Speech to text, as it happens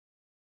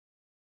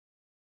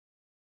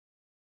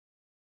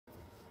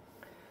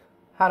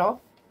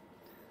Hello,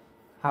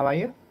 how are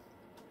you?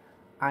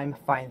 I'm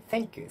fine,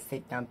 thank you.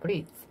 Sit down,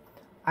 please.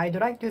 I'd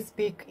like to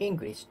speak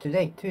English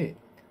today too,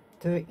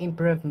 to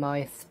improve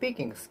my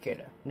speaking skill.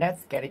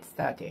 Let's get it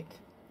started.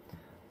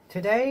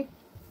 Today,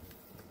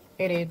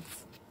 it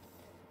is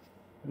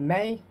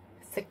May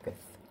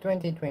 6th,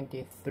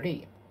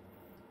 2023.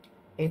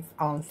 It's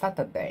on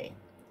Saturday,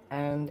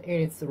 and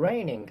it is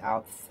raining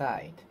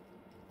outside.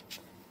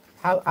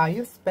 How are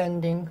you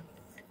spending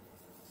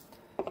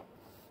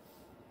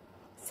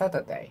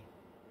Saturday?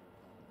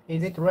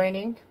 Is it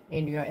raining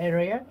in your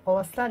area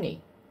or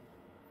sunny?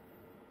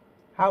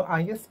 How are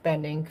you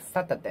spending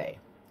Saturday?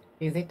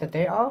 Is it a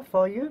day off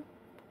for you,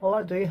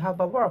 or do you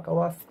have a work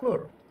or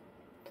school?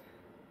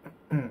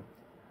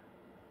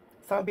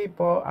 Some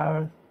people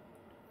are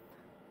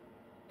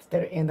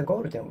still in the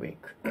Golden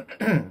Week.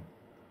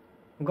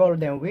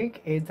 Golden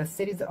Week is a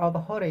series of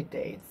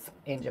holidays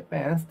in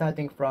Japan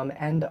starting from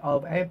end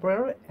of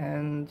April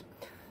and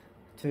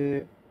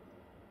to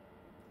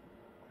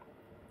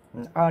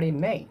early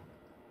May.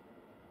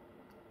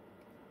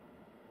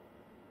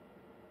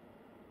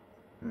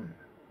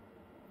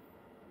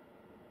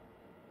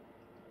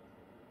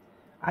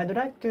 I'd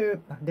like to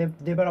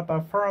develop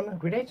a firm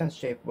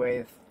relationship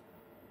with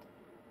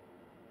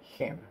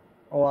him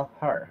or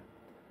her.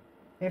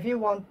 If you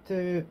want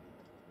to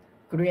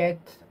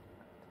create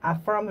a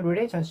firm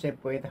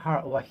relationship with her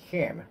or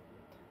him,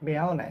 be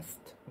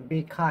honest,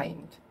 be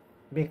kind,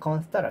 be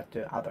considerate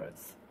to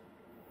others,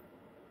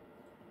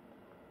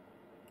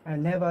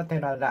 and never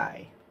tell a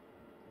lie.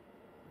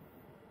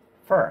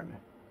 Firm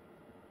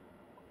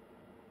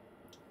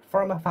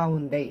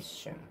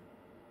foundation.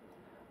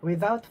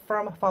 Without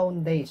firm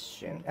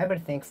foundation,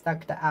 everything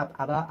stacked up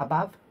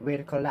above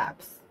will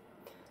collapse.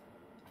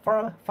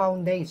 Firm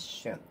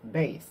foundation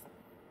base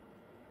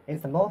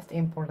is the most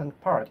important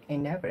part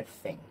in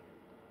everything.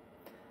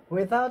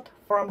 Without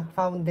firm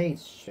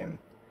foundation,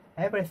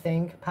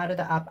 everything piled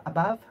up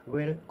above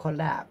will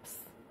collapse.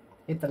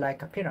 It's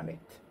like a pyramid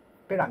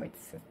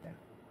system.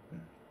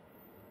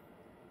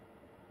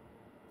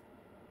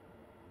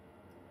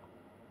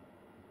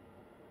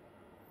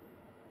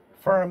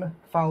 Firm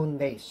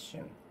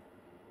foundation.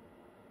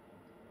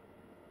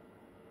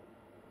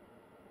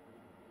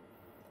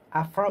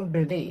 A firm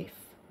belief.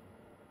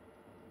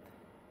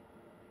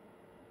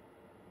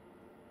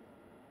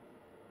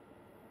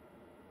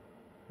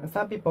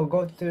 Some people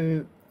go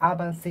to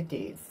urban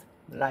cities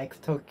like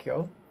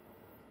Tokyo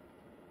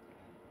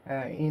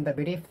in the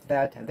belief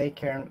that they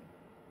can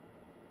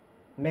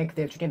make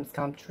their dreams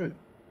come true.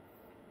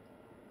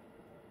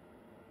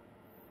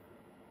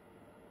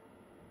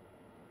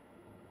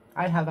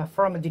 I have a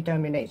firm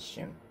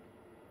determination.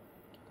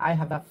 I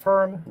have a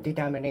firm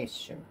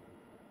determination.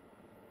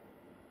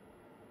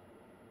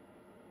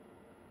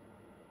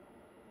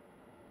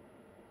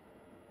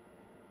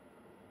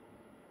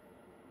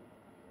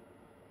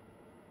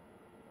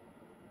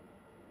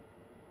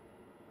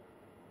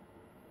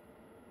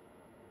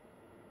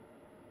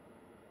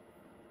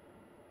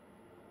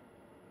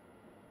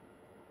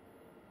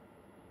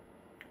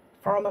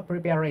 Firm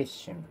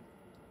preparation.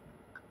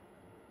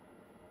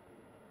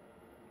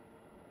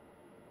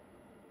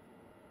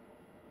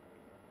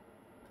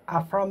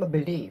 A firm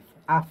belief,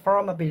 a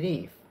firm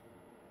belief,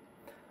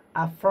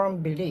 a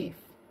firm belief,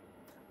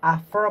 a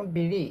firm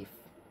belief,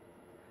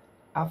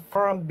 a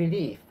firm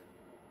belief.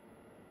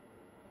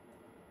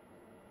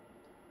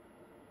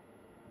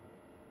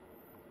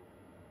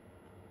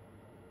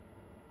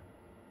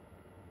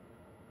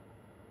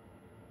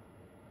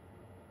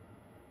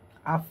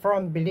 A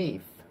firm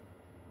belief.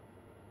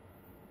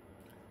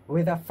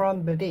 With a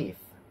firm belief.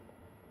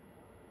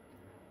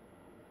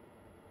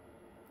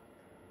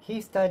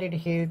 He started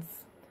his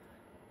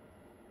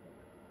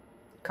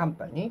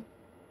company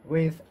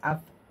with a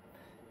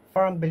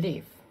firm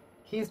belief.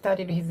 He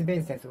started his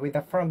business with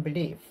a firm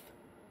belief.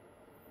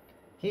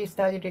 He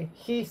started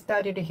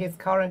his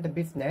current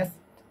business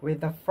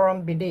with a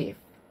firm belief.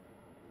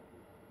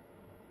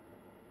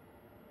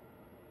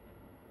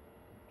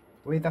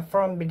 With a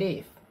firm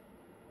belief.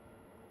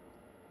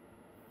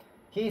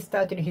 He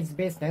started his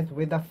business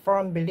with a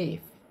firm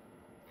belief.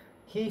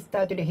 He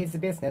started his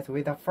business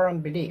with a firm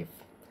belief.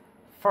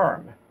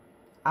 Firm.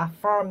 A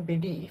firm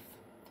belief.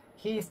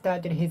 He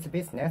started his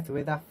business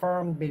with a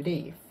firm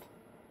belief.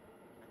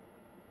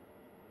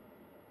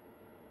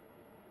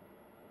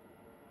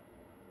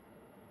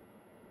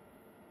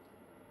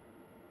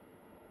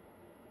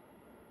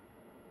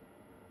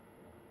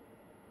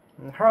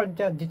 Her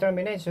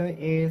determination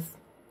is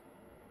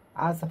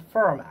as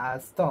firm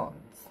as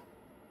stones.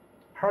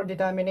 Her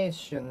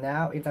determination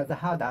now is as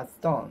hard as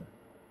stone.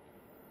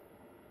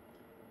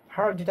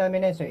 Her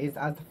determination is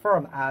as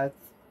firm as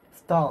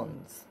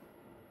stones.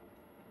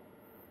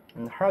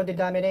 And her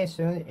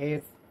determination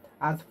is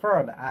as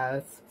firm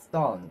as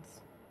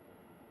stones.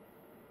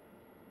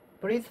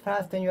 Please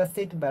fasten your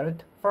seatbelt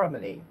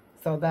firmly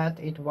so that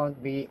it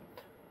won't be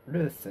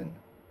loosened.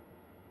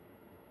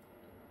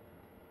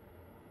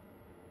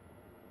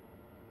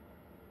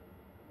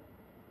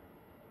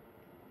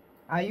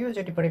 I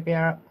usually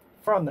prepare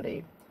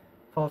firmly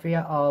for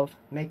fear of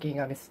making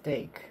a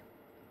mistake.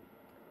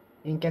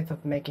 In case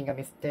of making a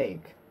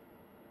mistake,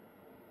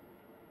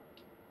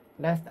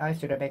 lest I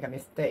should make a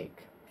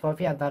mistake, for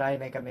fear that I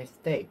make a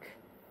mistake,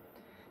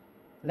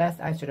 lest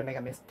I should make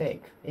a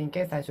mistake, in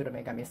case I should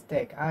make a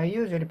mistake, I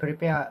usually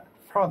prepare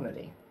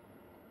formally.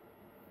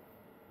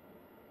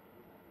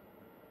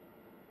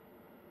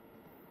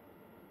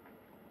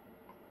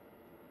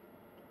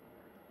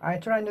 I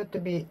try not to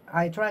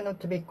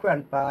be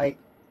quelled by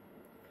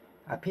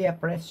peer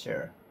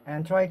pressure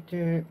and try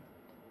to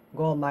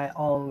go my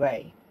own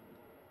way.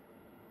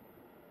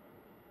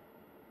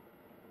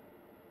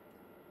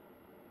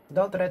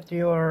 Don't let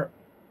your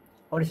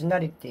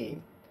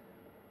originality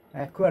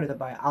quelled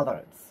by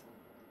others.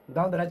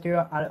 Don't let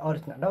your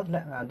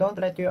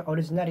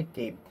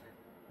originality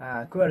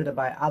quelled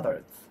by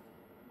others,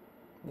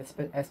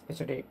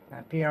 especially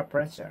peer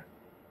pressure.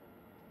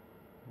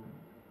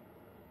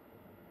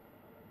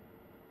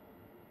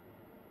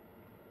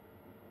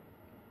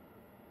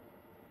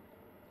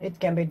 It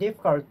can be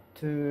difficult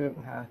to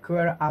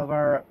quell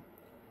our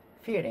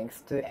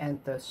feelings to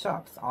enter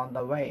shops on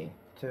the way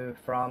to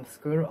from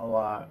school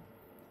or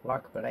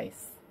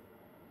workplace.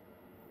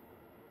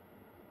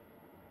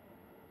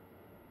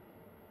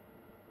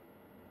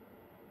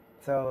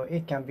 So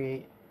it can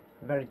be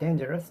very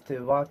dangerous to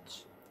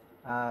watch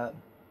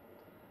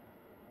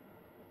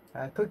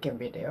cooking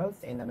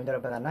videos in the middle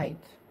of the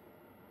night,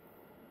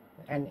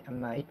 and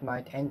it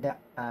might end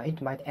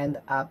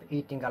up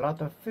eating a lot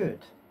of food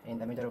in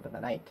the middle of the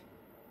night,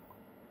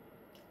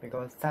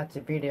 because such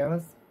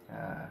videos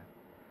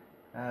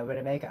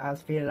will make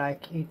us feel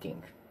like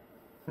eating.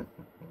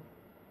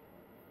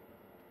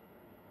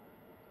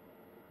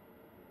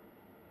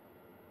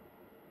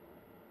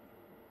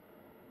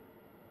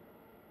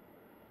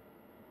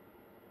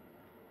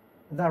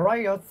 The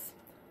riots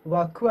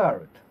were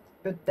quelled,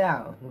 put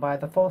down by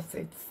the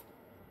forces.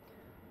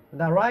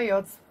 The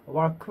riots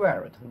were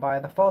quelled by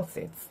the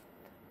forces.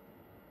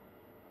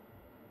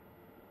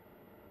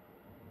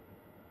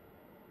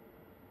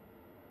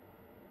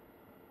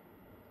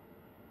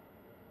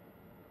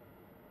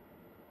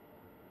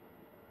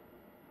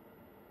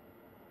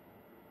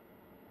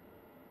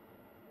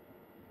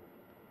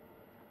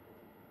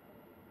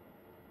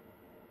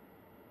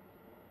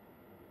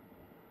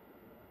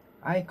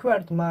 I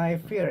quelled my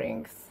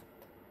feelings,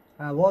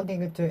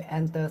 wanting to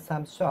enter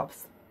some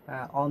shops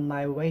on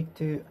my way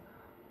to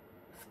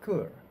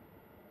school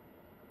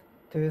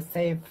to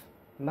save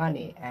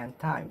money and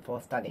time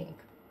for studying.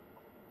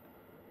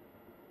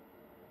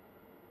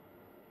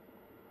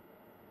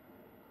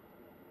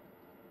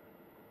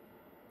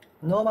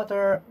 No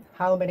matter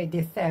how many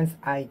dissents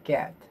I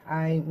get,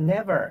 I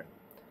never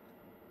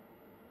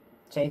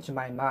change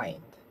my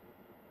mind.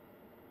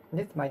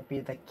 This might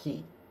be the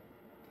key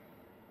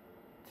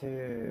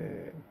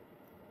to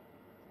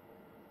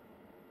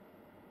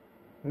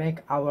make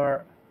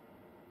our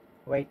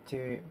way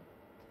to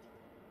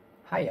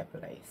higher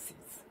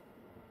places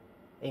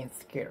in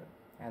skill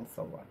and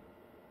so on.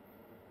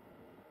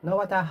 No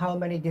matter how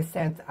many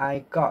dissents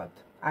I got,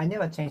 I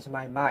never changed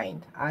my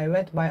mind. I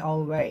went my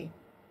own way.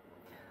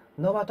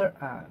 No matter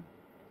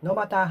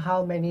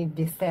how many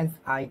dissents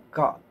I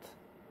got,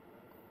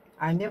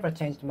 I never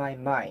changed my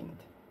mind.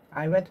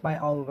 I went my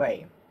own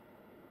way.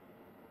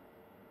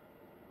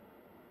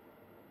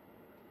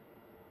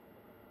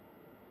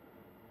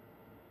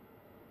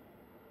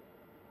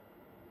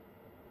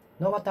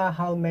 No matter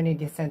how many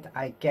dissents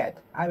I get,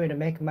 I will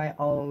make my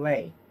own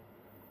way.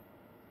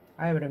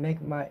 I will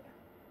make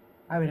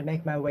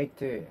my way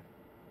to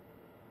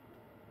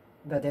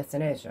the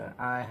destination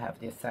I have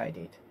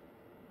decided.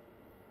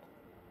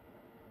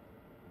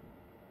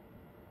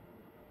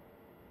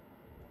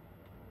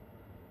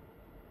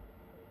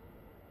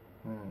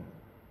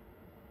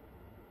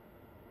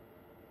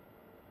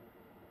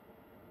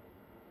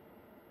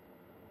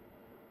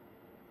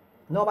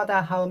 No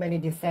matter how many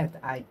dissents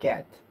I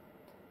get,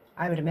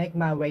 I will make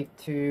my way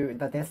to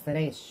the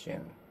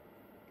destination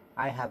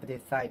I have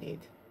decided.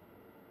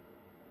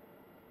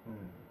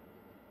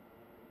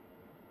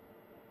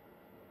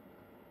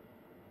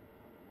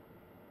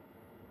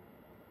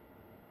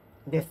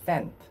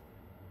 Dissent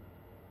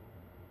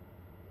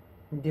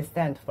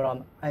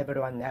from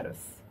everyone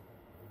else.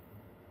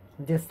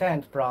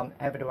 Dissent from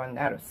everyone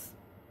else.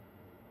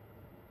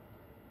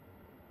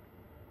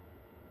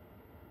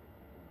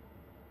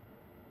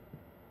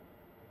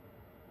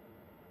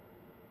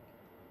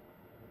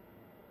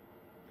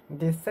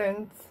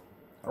 Dissent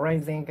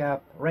raising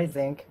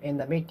in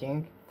the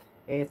meeting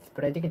is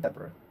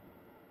predictable,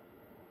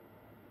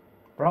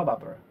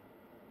 probable,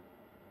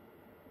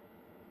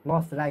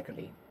 most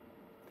likely.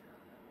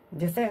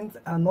 Dissents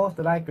are most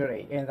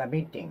likely in the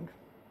meeting.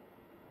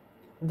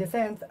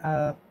 Dissents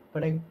are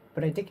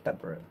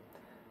predictable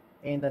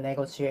in the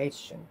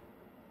negotiation.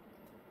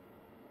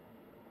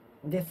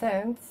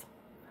 Dissents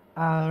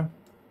are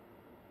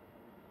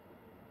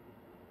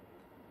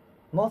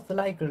most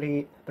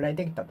likely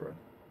predictable.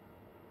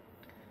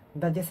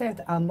 The dissents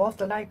are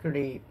most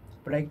likely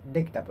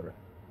predictable.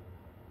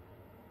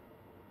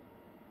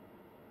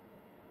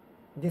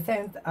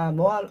 Descent are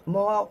more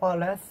or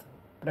less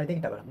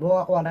predictable.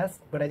 More or less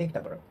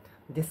predictable.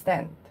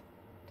 Descent.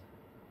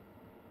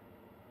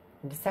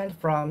 Descent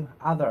from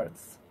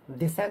others.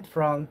 Descent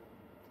from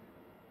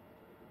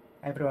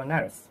everyone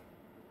else.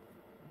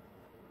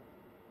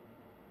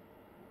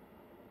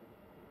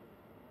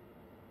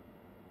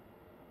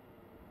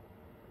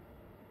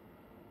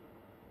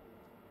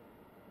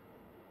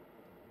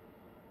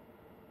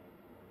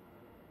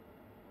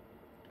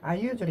 I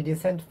usually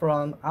dissent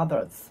from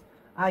others.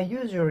 I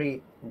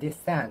usually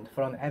dissent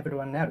from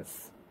everyone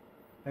else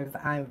because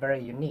I'm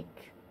very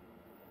unique,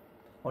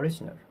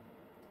 original.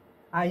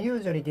 I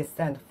usually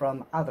dissent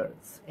from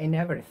others in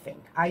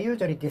everything. I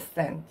usually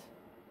dissent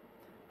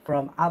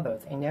from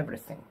others in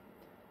everything.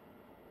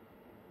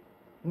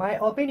 My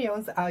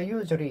opinions are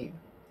usually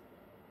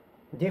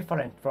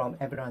different from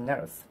everyone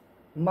else.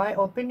 My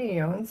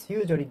opinions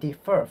usually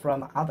differ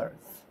from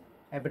others,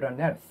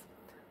 everyone else.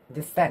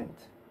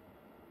 Dissent.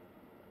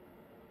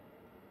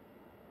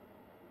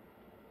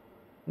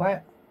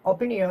 My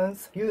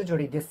opinions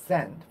usually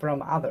dissent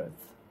from others.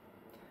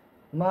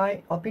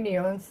 My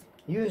opinions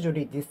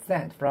usually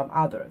dissent from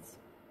others.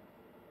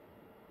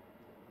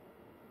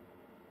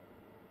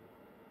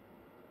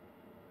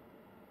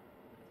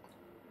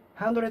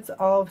 Hundreds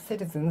of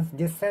citizens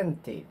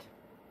dissented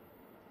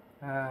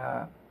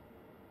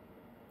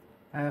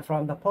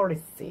from the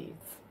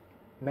policies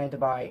made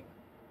by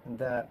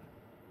the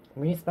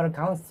municipal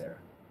council.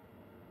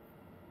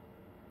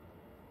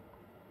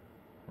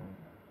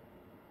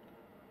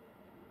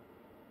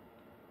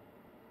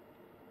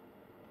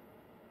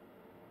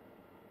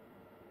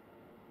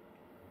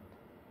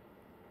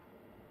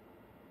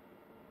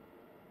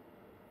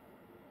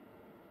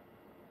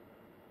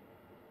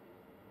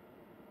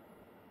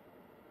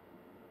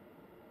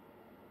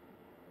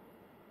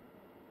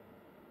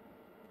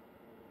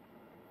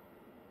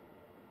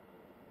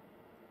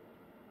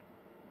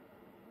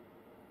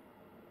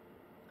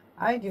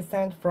 I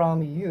dissent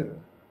from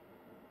you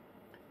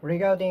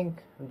regarding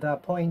the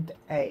point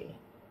A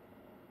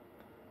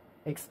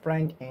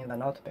explained in the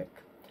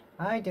notebook.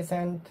 I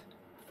dissent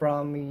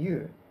from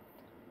you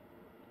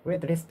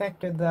with respect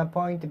to the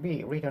point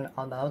B written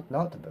on the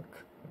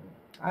notebook.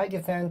 I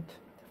dissent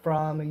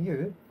from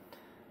you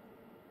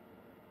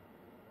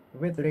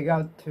with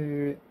regard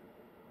to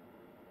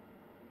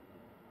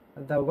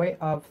the way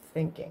of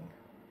thinking.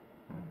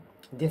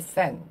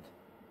 Dissent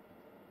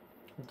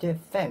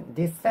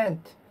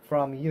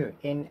from you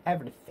in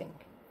everything.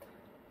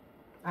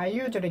 I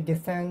usually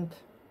dissent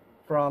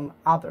from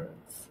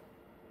others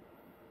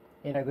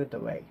in a good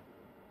way.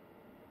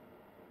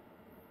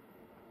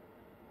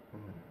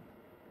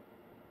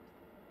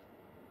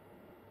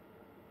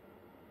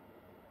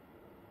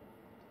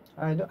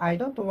 I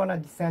don't want to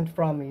dissent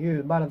from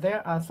you, but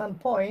there are some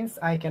points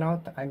I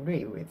cannot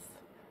agree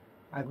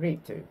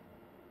to.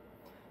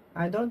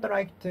 I don't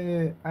want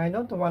to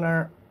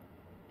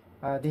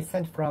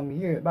dissent from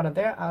you, but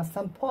there are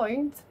some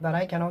points that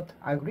I cannot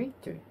agree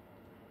to.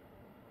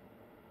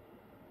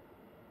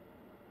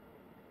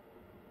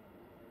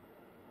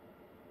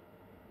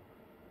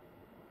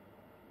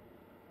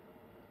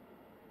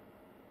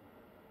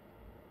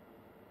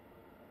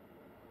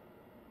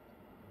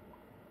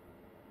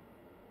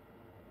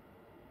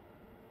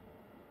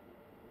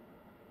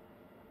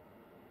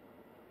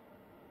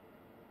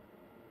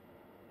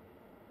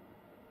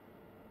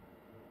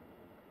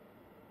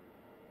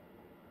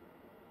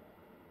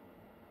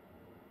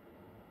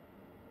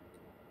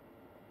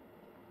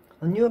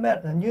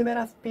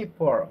 Numerous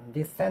people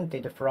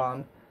dissented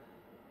from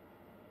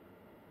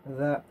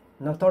the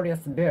notorious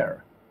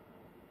bear.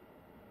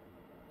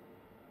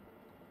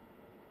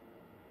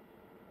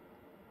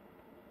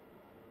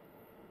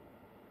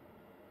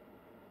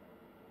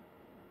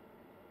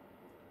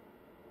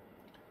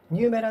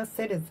 Numerous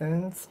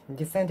citizens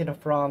dissented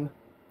from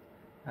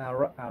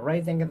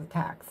raising the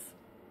tax.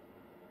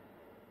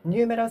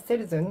 Numerous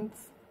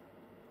citizens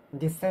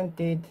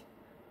dissented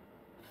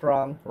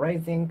from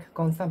raising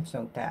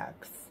consumption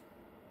tax.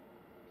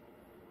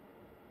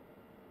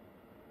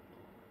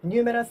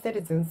 Numerous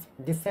citizens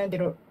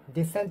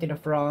dissented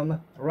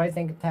from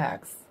raising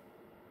tax.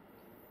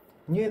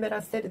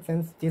 Numerous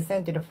citizens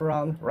dissented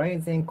from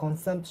raising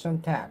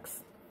consumption tax.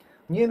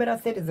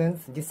 Numerous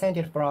citizens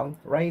dissented from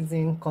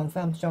raising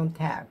consumption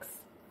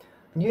tax.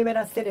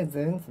 Numerous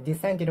citizens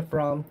dissented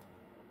from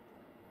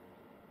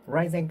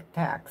raising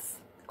tax,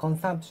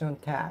 consumption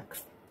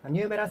tax.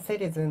 Numerous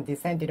citizens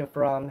dissented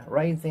from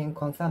raising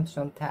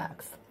consumption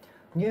tax.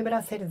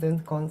 Numerous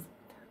citizens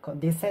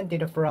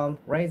dissented from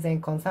raising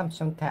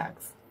consumption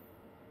tax.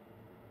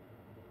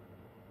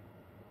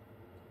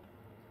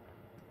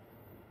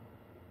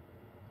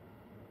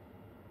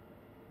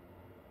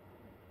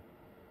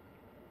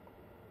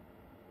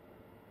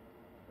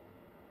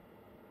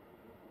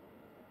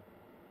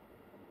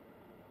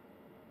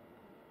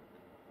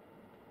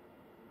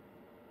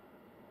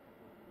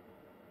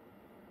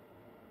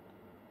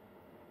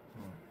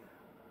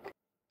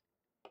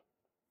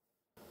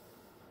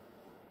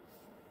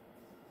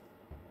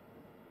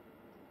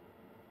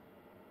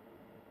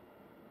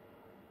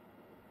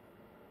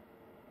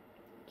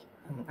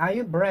 Are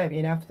you brave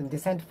enough to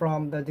dissent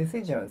from the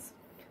decisions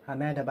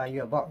made by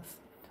your boss?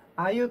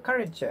 Are you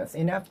courageous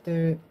enough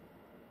to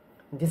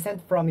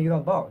dissent from your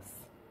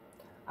boss?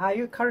 Are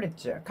you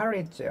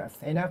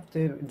courageous enough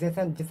to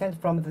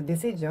dissent from the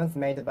decisions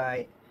made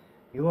by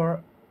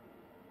your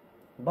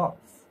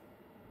boss?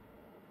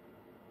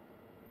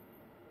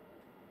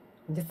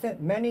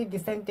 Many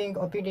dissenting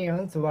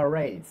opinions were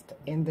raised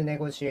in the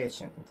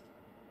negotiations.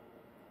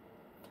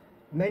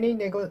 Many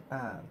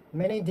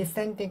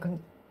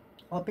dissenting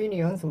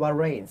opinions were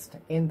raised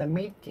in the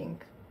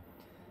meeting,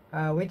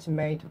 which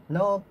made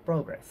no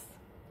progress,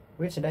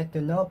 which led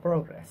to no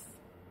progress.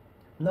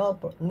 No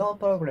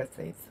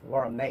progresses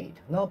were made.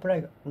 No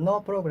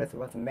progress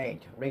was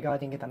made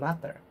regarding the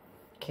matter,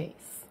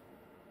 case,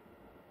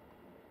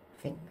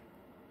 thing,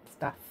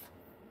 stuff.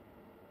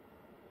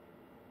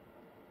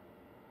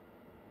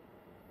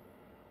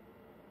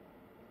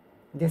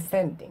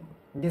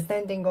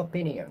 Dissenting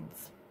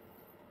opinions,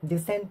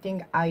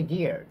 dissenting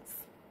ideas,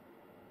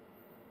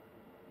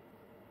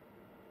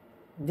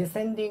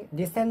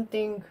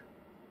 dissenting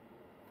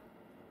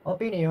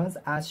opinions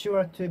are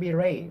sure to be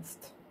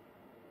raised.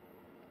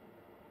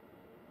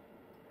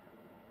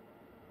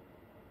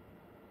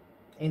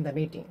 In the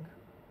meeting,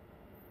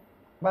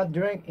 but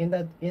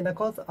in the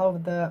course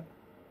of the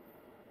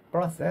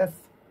process,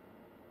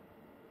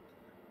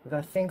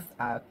 the things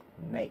are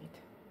made.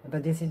 The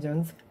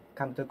decisions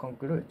come to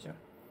conclusion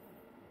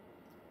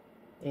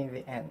in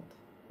the end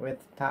with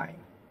time.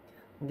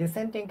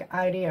 Dissenting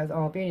ideas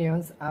or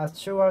opinions are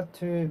sure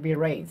to be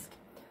raised.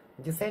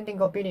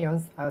 Dissenting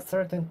opinions are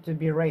certain to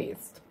be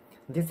raised.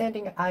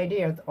 Dissenting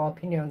ideas or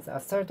opinions are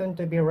certain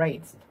to be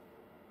raised.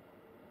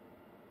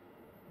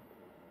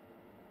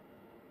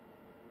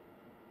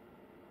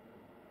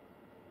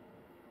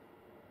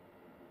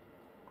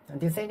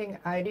 Dissenting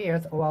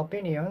ideas or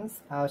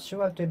opinions are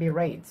sure to be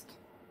raised.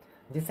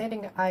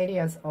 Dissenting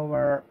ideas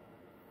or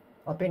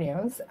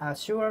opinions are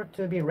sure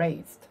to be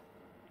raised.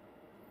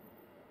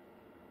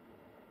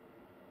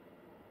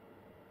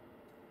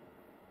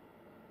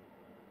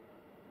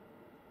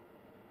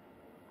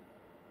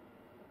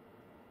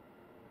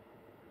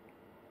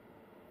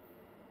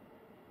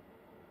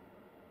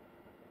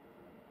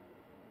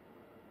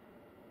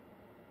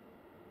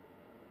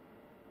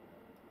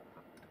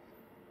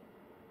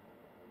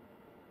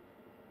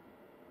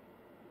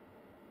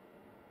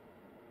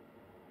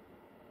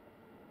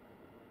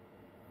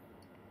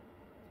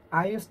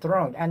 Are you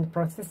strong and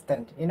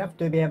persistent enough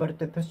to be able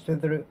to push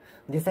through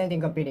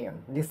dissenting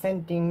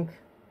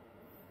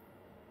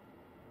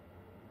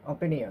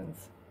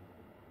opinions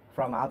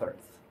from others?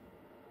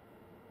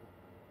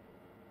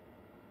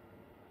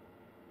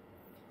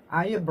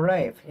 Are you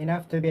brave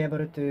enough to be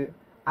able to,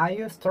 are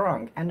you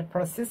strong and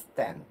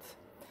persistent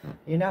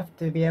enough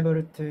to be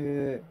able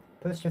to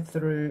push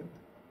through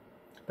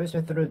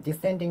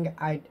dissenting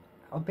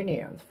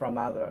opinions from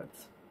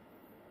others?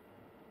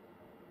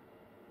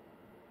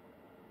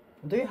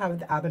 Do you have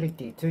the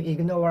ability to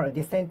ignore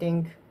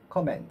dissenting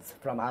comments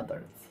from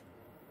others?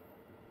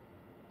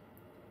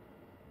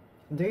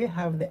 Do you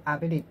have the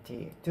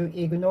ability to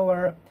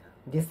ignore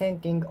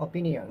dissenting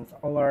opinions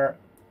or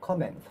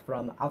comments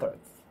from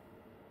others?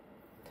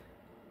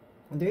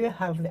 Do you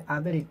have the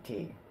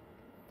ability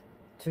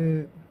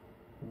to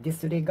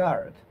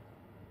disregard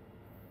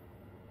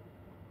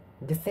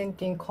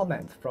dissenting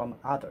comments from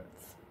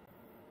others?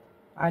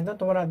 I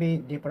don't want to be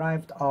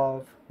deprived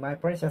of my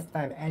precious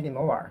time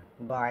anymore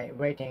by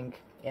waiting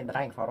in the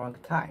line for a long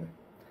time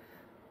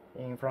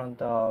in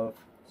front of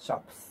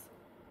shops.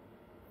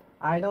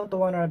 I don't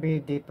want to be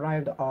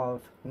deprived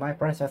of my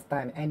precious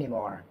time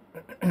anymore.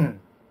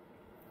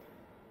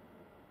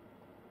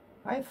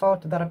 I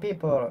thought that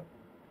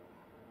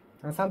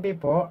some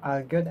people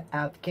are good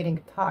at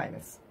killing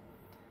times.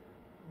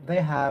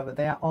 They have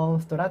their own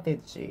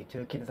strategy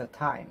to kill the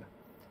time.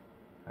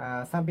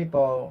 Some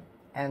people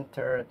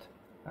entered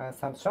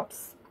some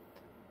shops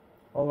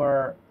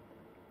or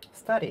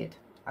studied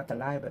at the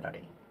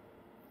library.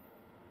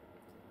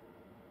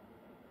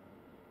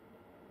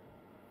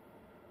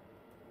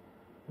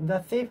 The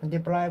thief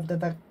deprived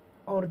the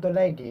old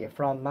lady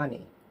from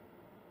money,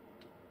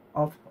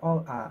 of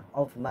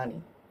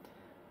money.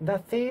 The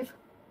thief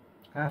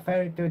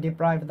failed to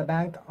deprive the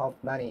bank of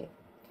money.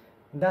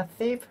 The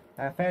thief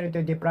failed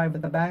to deprive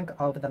the bank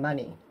of the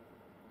money.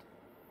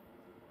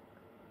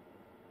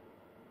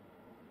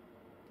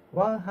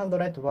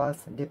 100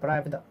 was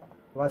deprived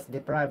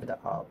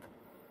of.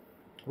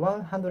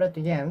 100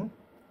 yen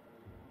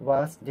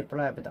was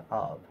deprived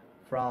of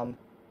from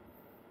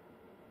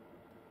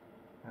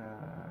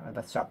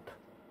the shop.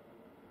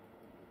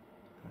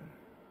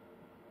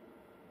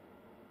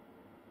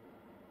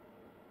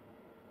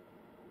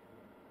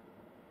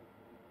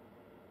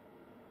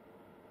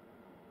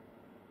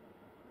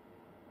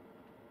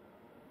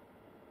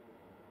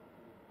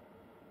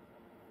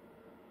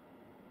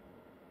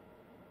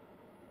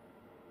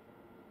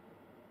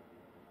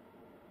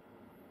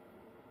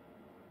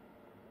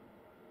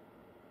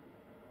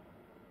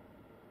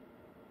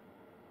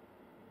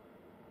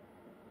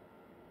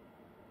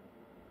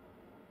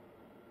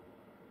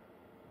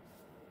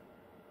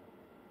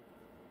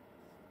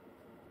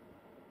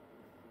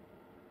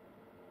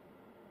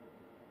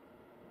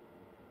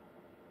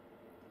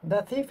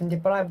 The thief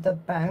deprived the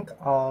bank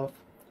of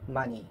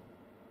money.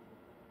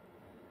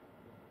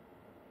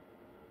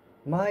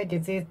 My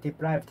disease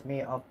deprived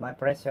me of my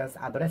precious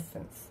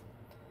adolescence.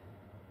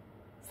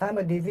 Some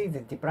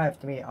diseases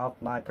deprived me of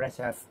my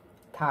precious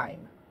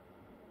time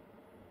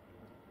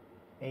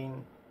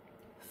in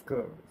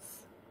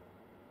schools,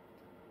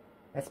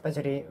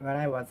 especially when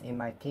I was in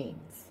my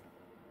teens.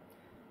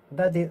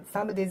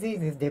 Some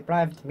diseases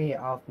deprived me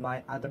of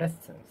my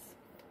adolescence.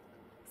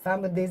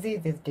 Some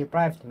diseases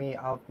deprived me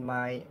of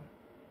my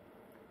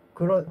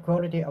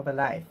quality of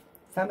life.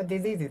 Some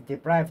diseases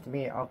deprived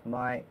me of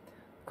my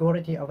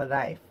quality of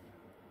life.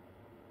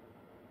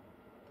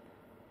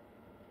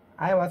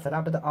 I was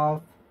robbed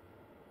of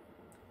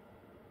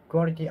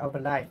quality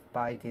of life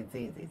by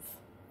diseases.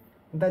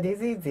 The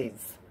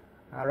diseases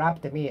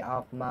robbed me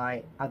of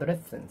my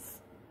adolescence.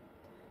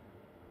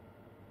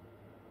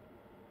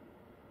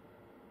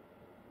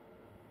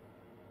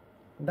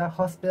 The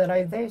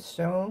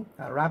hospitalization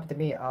robbed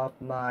me of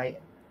my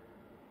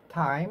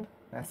time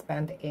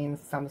spent in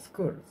some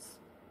schools.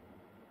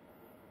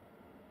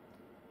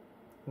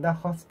 The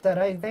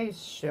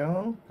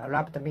hospitalization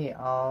robbed me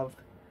of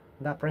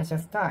the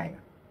precious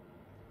time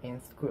in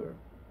school.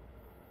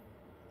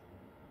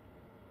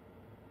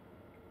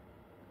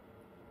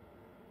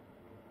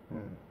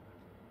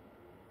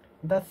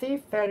 The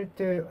thief failed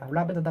to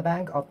rob the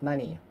bank of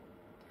money.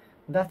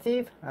 The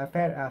thief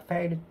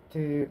failed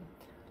to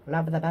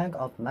rob the bank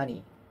of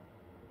money.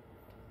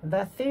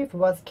 The thief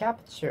was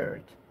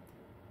captured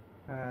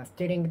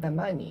stealing the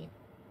money,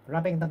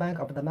 robbing the bank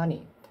of the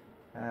money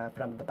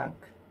from the bank.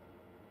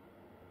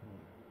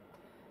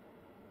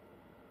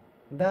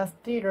 The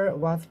stealer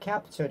was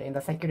captured in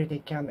the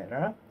security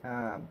camera,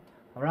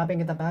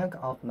 robbing the bank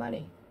of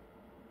money.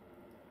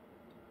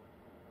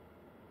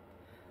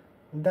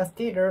 The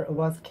stealer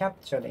was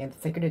captured in the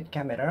security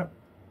camera,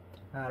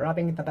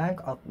 robbing the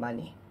bank of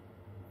money.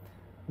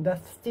 The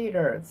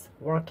stealers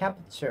were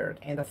captured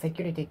in the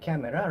security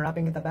camera,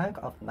 robbing the bank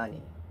of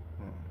money.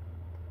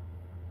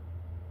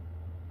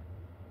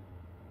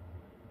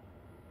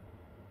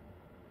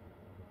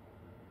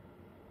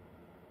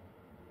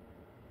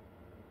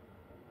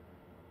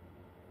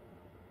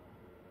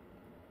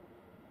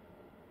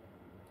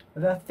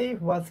 The thief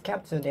was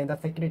captured in the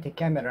security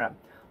camera,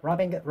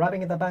 robbing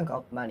the bank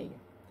of money.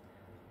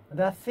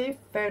 The thief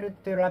failed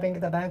to robbing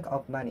the bank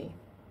of money.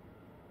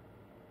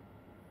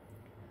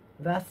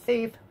 The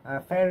thief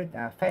failed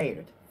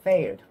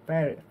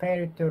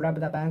to rob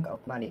the bank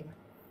of money.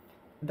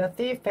 The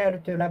thief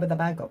failed to rob the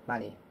bank of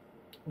money.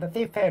 The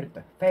thief failed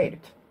to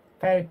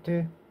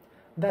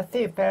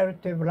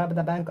rob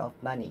the bank of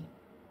money.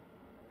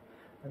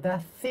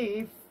 The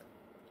thief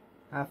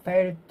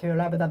failed to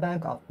rob the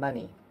bank of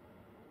money.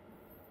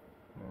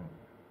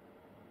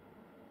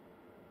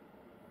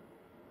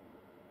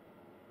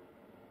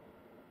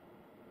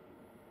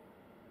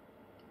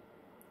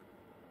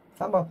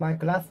 Some of my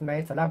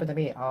classmates robbed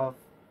me of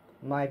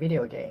my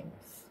video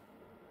games.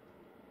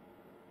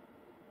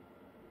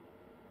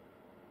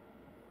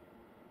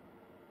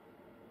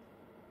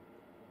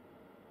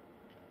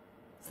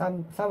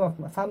 Some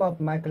of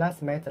my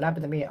classmates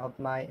robbed me of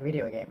my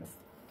video games.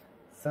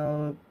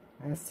 So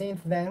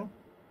since then,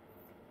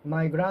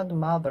 my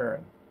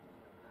grandmother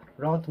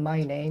wrote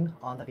my name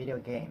on the video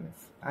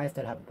games. I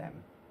still have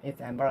them. It's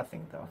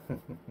embarrassing though.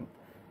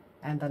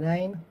 And the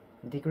name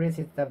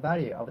decreases the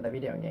value of the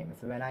video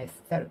games when I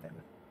sell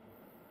them.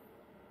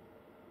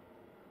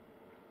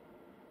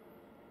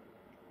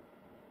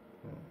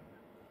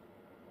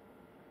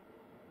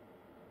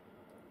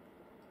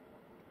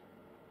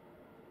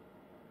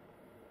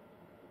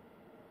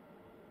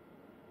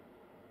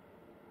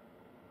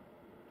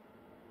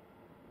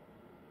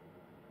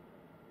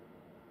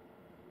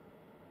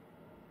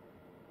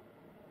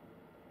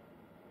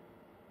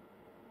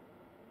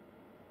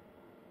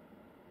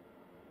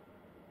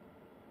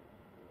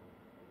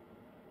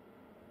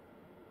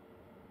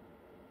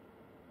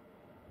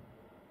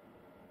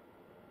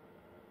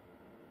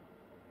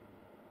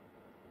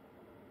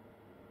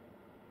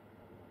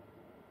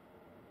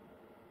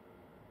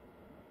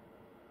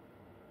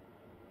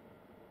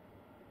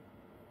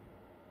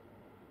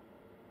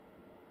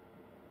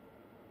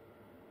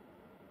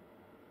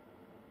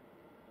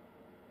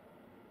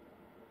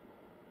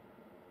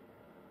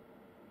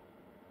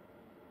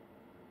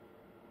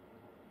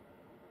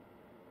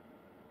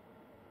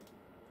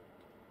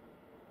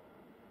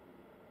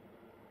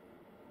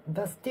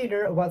 The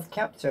stealer was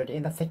captured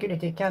in the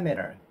security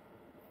camera,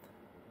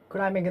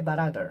 climbing the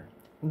ladder.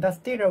 The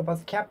stealer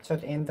was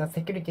captured in the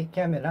security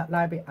camera,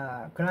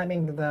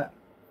 climbing the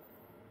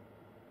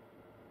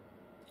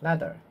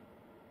ladder.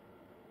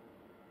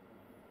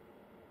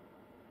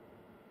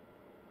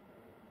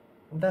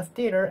 The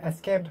stealer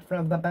escaped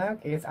from the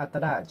bank is at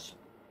large.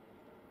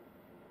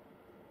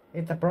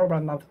 It's a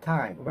problem of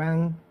time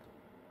when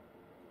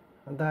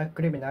the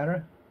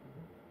criminal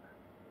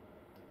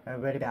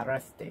will be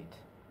arrested,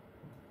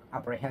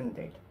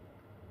 apprehended.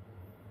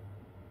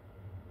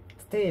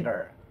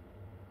 Stealer.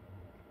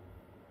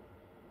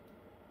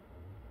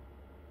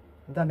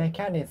 the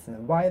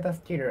mechanism why the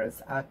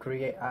steroids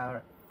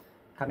are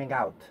coming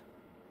out.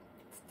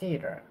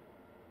 Steroid.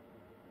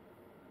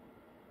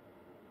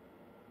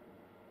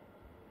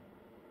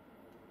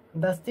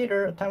 The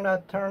steroid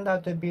turned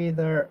out to be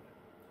the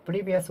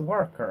previous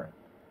worker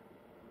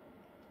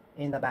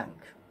in the bank.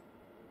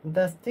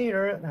 The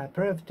steroid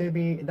proved to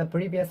be the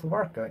previous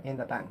worker in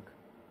the bank.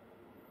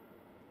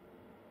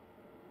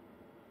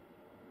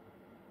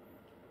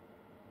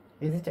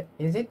 Is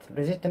it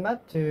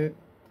legitimate to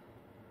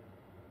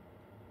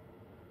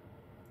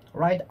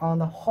ride on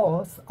the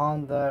horse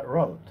on the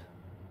road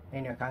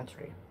in your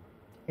country?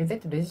 Is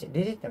it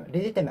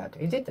legitimate?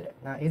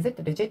 Is it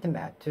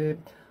legitimate to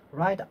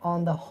ride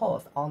on the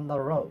horse on the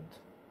road?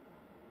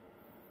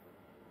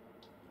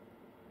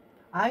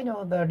 I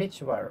know the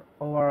ritual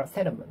or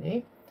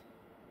ceremony.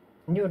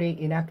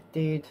 Newly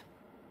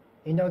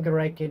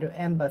inaugurated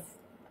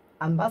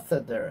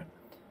ambassador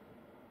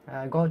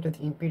go to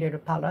the imperial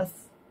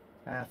palace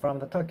from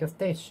the Tokyo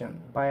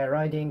station by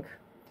riding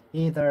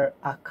either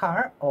a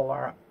car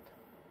or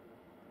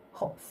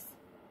horse.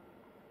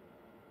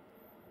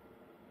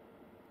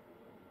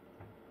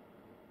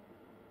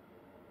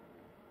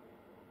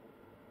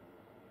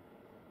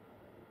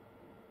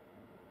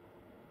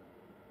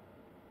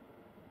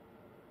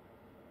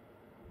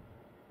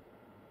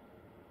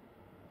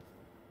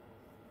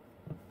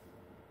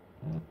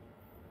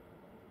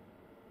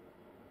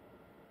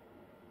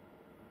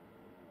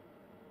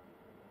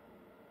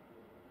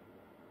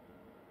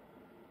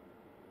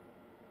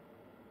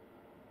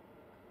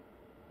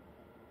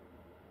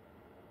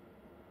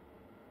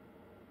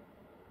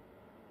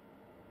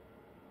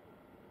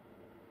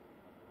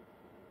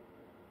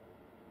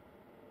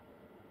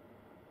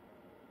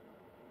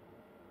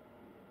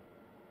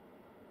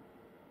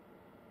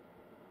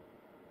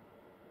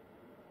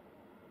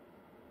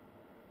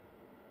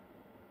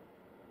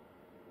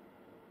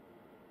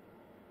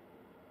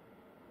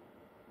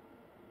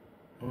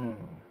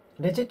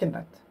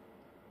 Legitimate.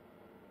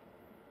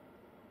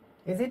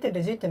 Is it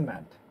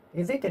legitimate?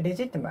 Is it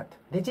legitimate?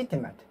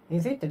 Legitimate.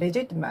 Is it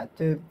legitimate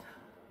to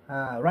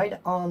ride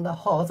on the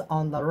horse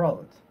on the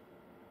road?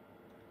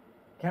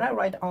 Can I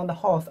ride on the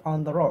horse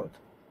on the road?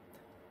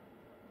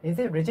 Is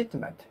it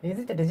legitimate? Is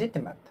it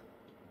legitimate?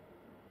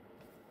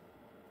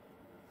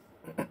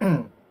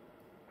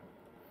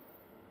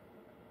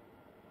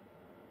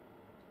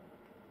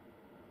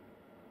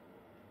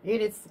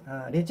 It is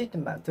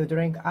legitimate to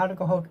drink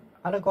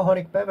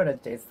alcoholic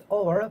beverages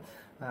or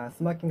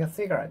smoking a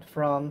cigarette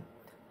from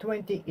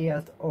 20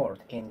 years old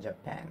in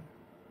Japan.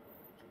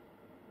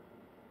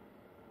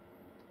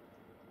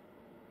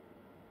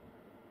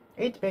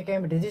 It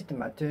became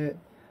legitimate to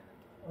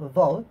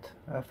vote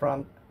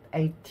from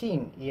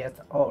 18 years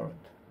old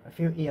a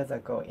few years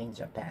ago in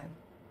Japan.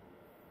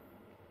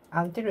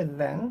 Until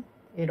then,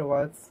 it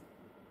was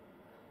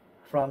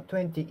from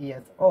 20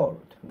 years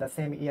old, the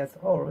same years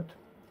old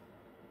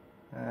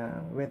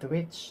with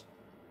which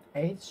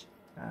age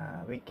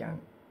we can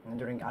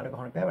drink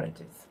alcoholic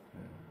beverages.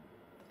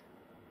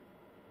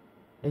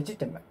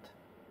 Legitimate.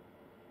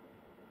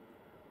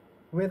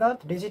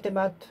 Without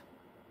legitimate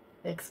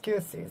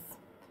excuses,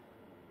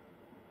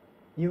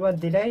 your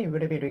delay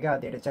will be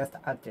regarded just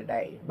as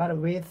delay, but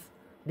with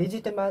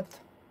legitimate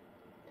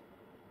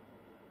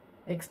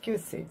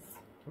excuses,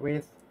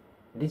 with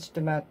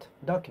legitimate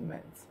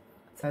documents,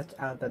 such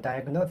as the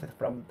diagnosis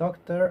from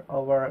doctor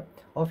or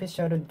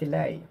official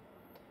delay,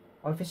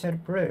 official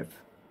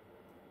proof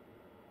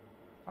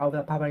of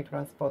the public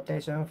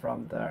transportation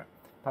from the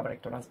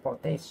public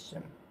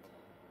transportation,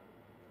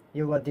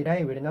 your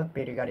delay will not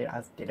be regarded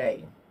as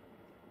delay.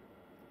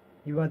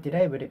 Your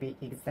delay will be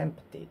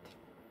exempted.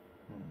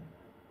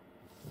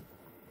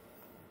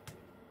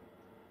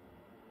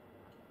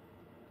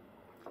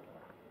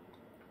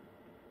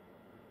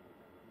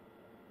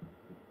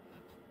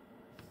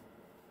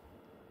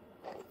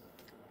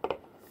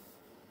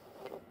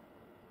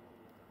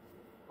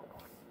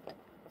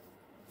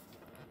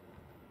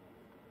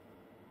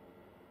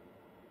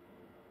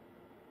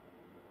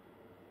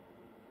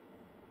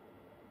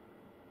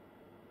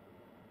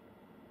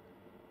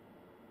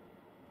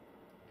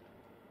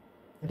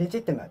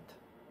 Legitimate.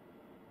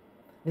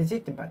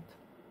 Legitimate.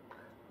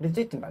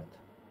 Legitimate.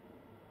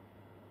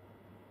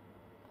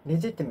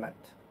 Legitimate.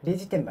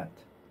 Legitimate.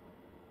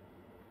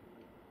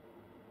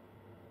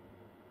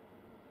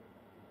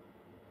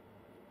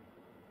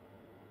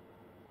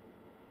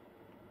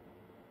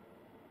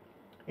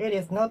 It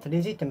is not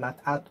legitimate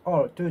at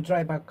all to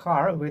drive a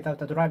car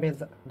without a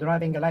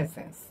driving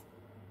license.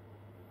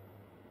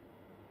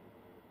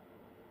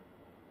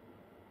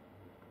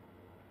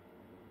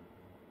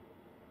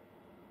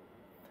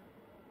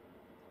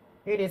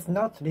 It is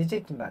not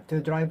legitimate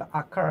to drive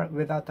a car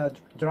without a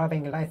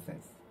driving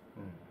license.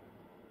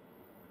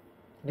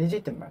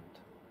 Legitimate.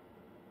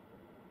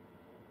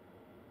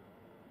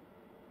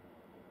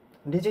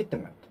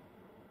 Legitimate.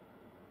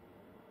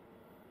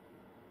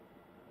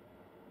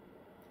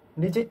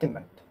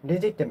 Legitimate.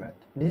 Legitimate.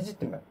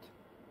 Legitimate.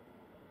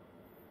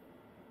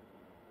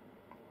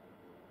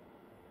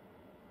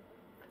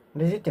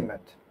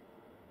 Legitimate.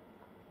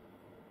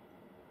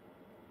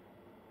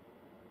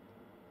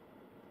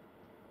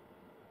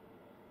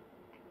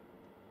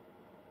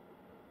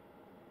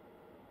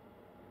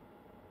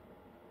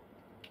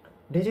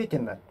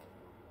 legitimate,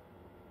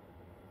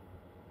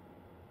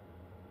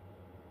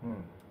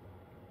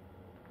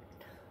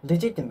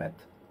 legitimate,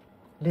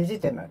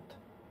 legitimate,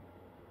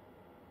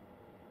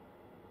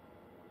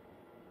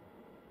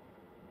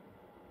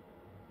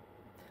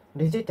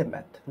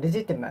 legitimate,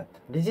 legitimate,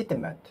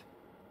 legitimate.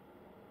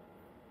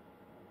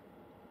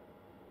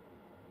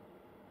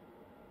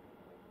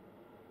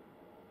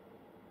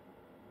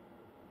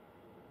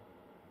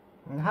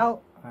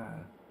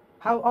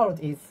 How old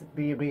is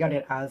be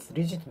regarded as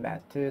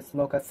legitimate to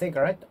smoke a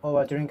cigarette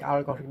or drink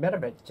alcoholic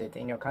beverages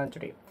in your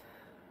country?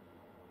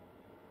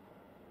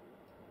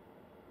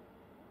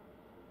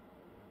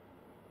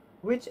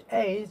 Which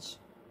age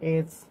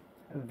is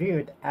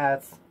viewed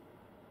as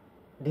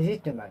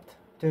legitimate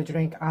to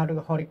drink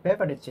alcoholic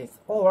beverages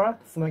or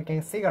smoking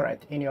a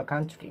cigarette in your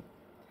country?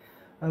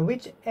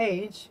 Which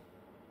age,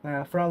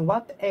 from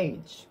what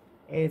age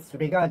is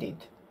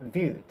regarded,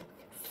 viewed,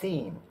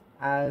 seen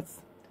as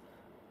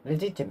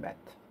legitimate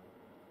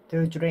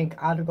to drink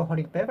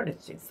alcoholic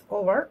beverages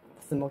or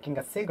smoking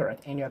a cigarette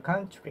in your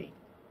country?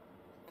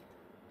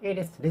 It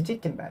is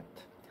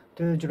legitimate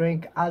to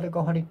drink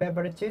alcoholic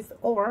beverages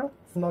or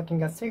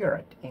smoking a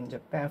cigarette in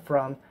Japan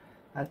from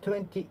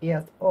 20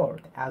 years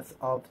old as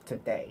of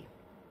today.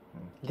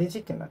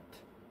 Legitimate.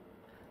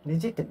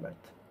 Legitimate.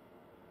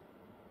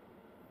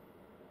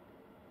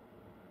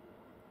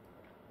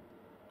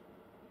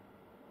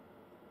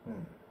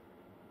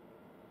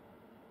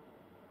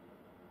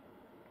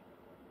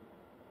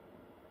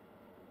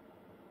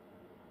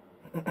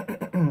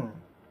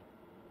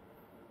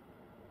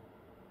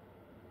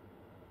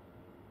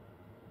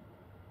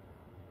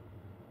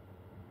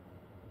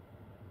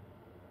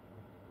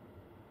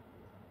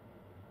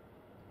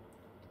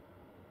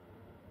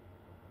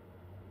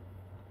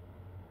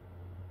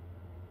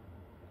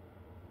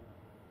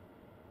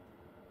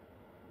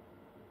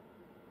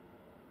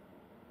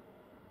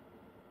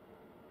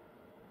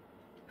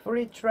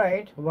 Free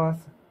trade was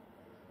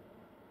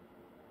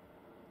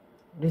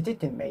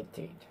legitimate.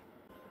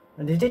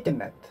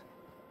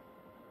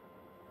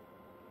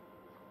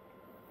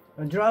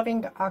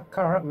 Driving a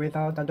car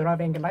without a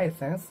driving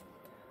license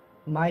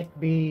might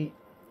be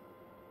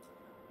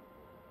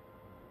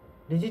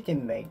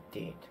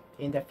legitimated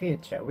in the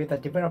future with the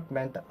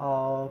development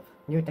of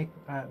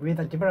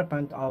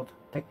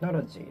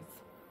technologies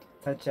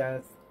such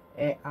as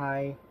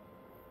AI,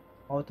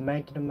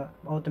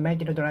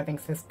 automated driving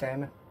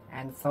system,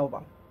 and so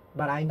on.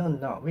 But I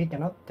don't know. We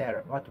cannot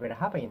tell what will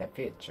happen in the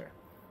future.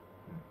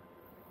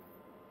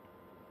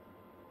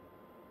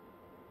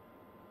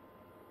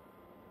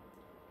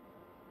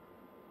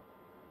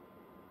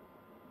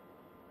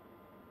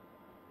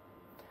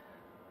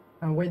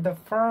 And with the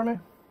firm,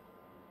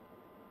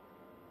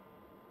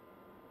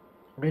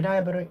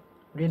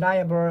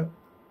 reliable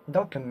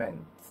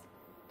documents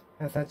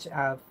such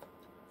as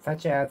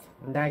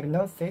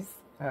diagnosis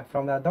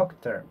from the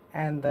doctor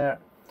and the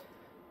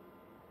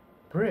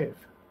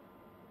proof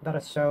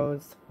that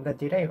shows the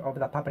delay of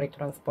the public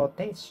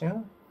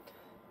transportation,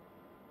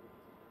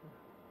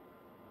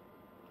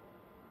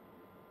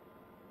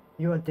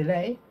 your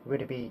delay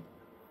will be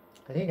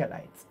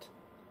legalized.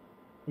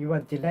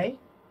 Your delay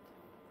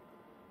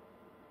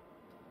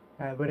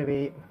will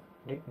be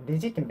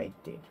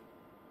legitimated.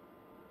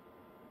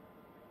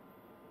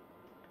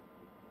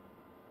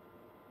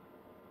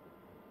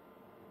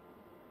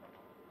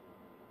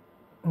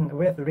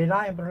 With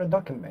reliable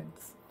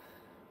documents,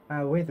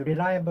 with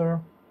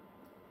reliable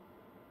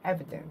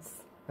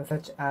evidence,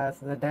 such as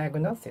the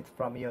diagnosis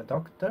from your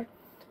doctor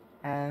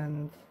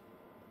and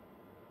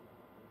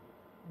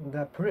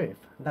the proof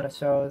that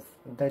shows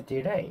the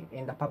delay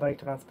in the public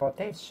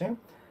transportation,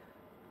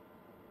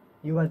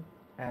 your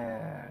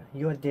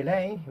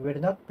delay will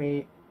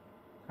be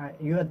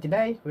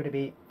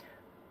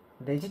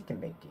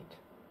legitimated.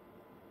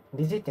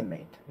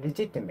 Legitimate.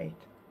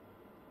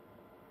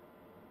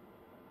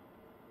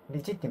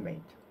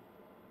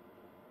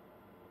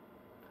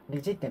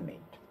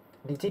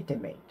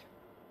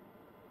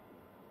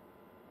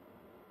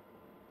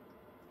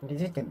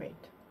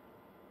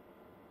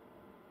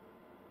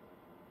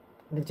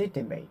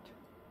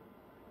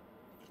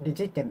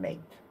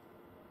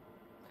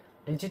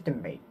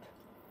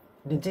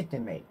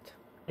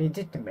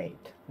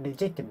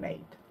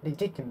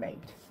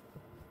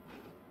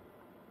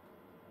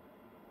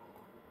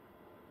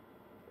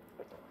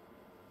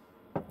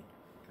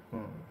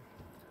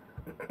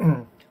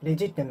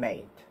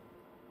 Legitimate.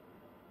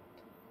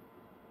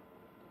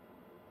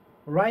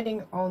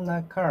 Riding on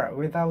a car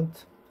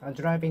without a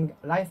driving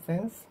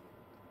license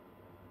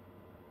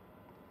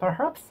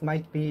perhaps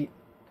might be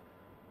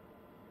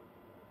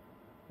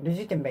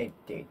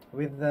legitimated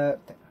with the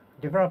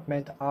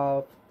development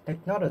of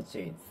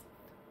technologies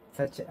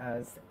such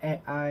as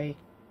AI,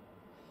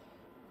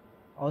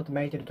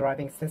 automated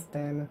driving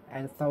system,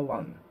 and so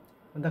on.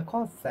 The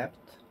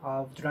concept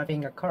of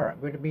driving a car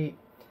will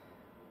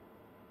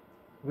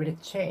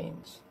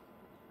change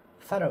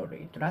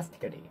thoroughly,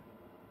 drastically.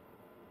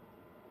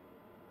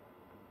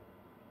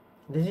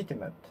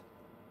 Legitimate.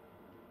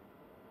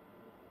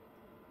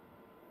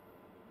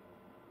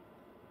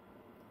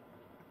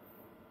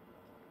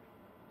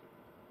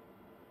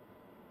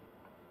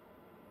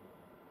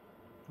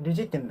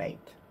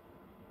 legitimate,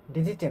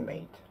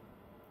 legitimate,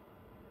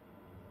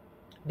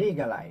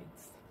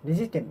 legalize,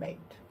 legitimate,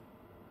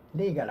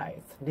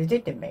 legalize,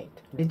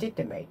 legitimate,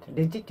 legitimate,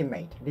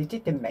 legitimate,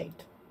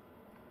 legitimate.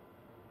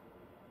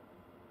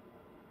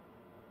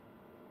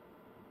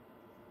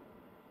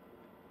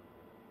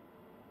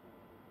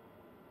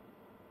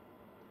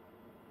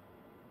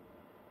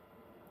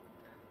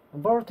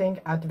 Voting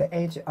at the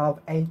age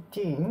of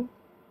 18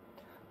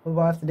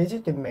 was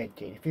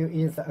legitimated a few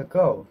years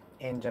ago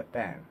in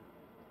Japan.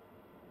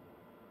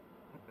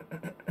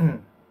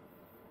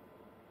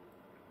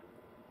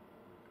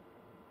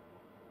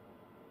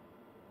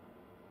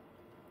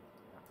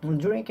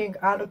 Drinking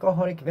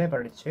alcoholic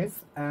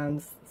beverages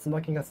and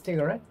smoking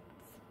cigarettes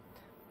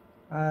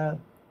are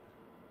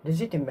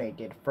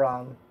legitimated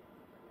from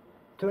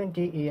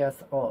 20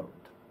 years old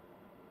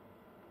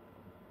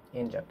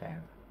in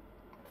Japan.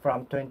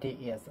 From 20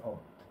 years old.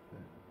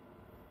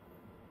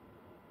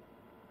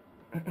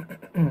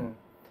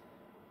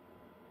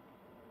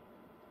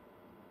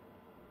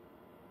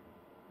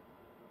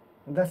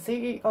 The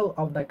CEO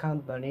of the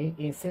company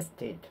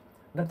insisted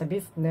that the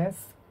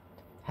business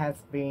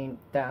has been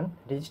done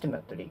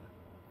legitimately.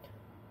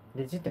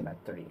 The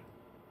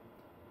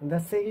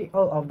CEO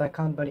of the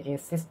company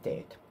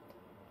insisted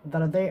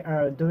that they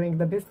are doing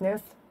the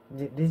business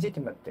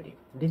legitimately.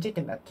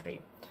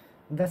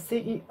 The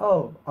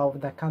CEO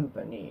of the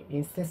company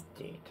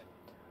insisted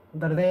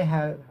that they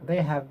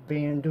have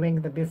been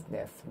doing the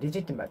business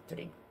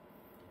legitimately.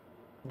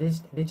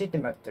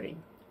 Legitimately.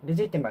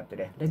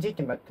 Legitimately.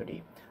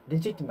 Legitimately.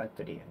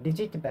 Legitimately. Legitimately.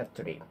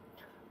 Legitimately.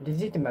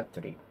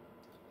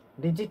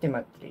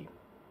 Legitimately.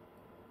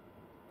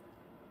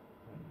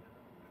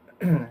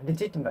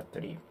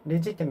 Legitimately.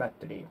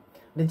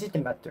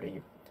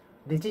 Legitimately. Legitimately.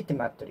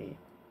 Legitimately.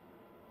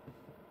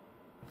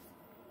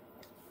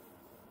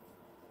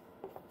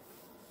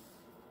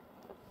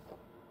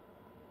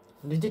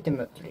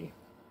 Legitimately.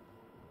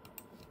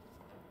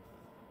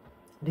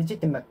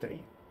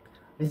 Legitimately.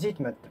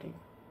 Legitimately.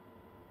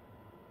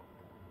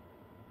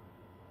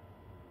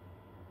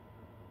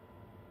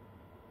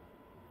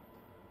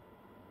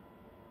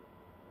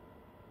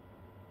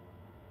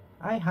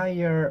 I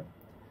hire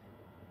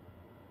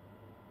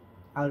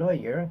a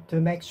lawyer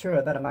to make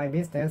sure that my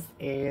business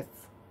is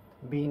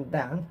being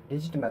done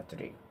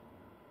legitimately.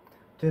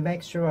 To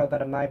make sure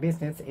that my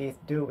business is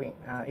being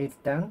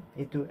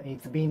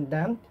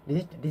done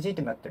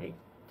legitimately.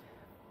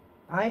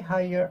 I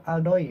hire a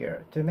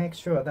lawyer to make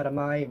sure that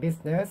my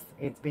business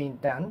is being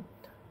done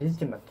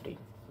legitimately.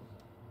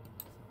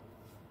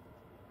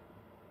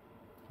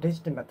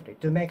 Legitimately.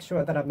 To make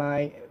sure that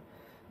my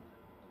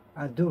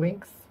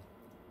doings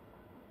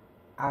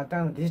are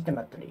done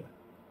legitimately.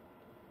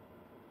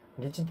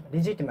 Legitimately.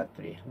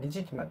 Legitimately.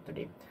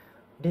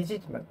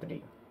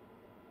 Legitimately.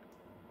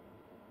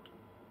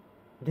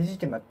 Legitimately.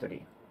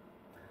 Legitimately.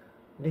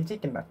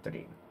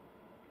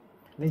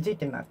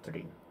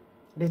 Legitimately.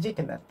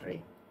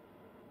 Legitimately.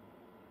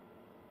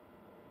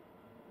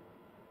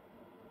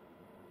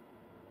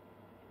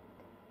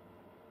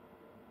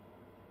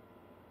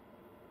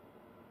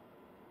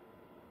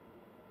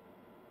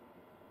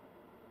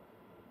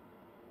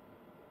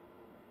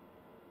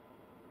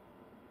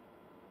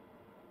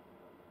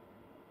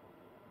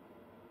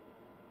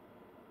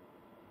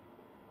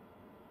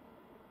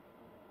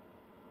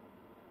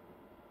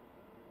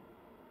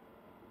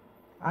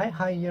 I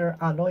hire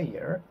a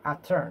lawyer,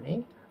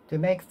 attorney, to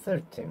make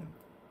certain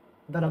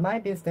that my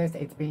business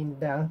is being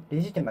done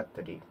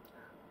legitimately.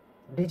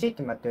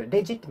 Legitimately,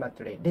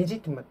 legitimately,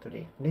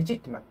 legitimately,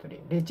 legitimately,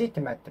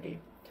 legitimately,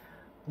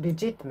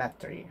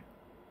 legitimately,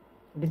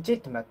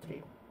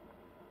 legitimately,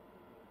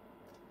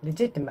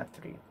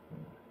 legitimately.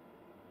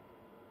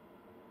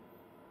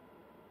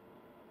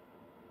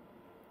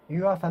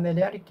 Your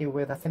familiarity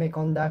with a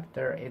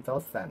semiconductor is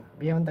awesome,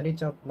 beyond the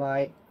reach of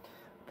my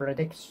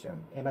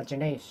prediction,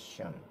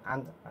 imagination,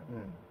 and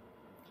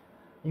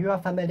your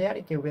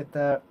familiarity with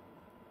the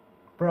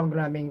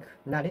programming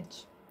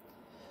knowledge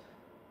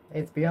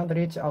is beyond the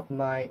reach of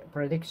my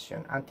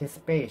prediction,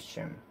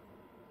 anticipation.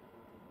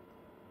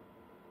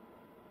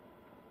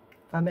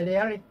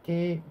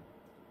 Familiarity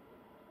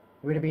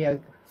will be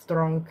a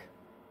strong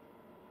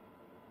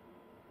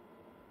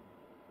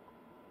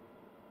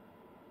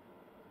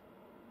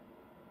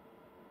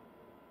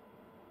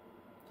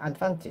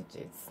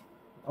advantages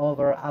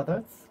over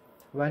others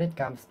when it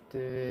comes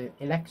to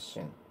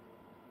election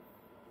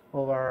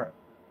or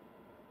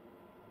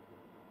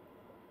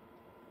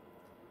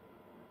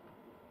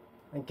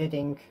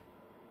getting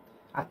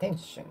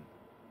attention.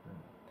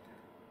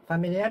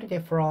 Familiarity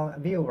from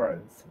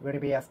viewers will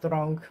be a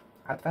strong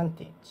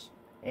advantage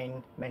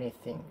in many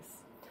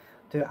things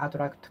to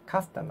attract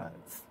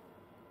customers,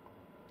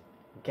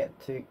 get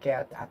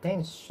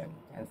attention,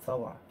 and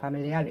so on.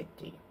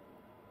 Familiarity.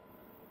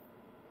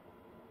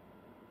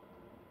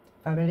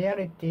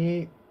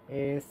 Familiarity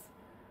is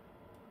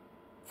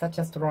such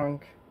a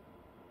strong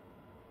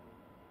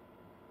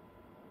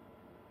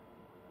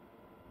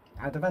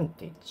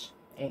advantage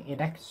in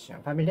election.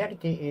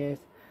 Familiarity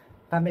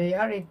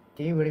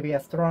will be a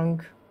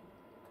strong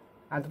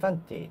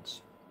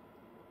advantage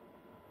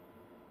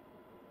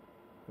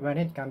when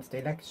it comes to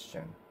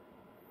election,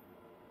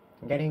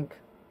 getting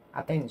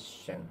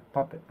attention,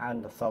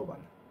 and so on.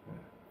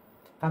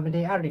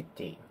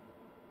 Familiarity,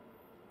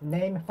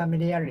 name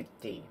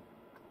familiarity,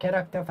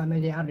 character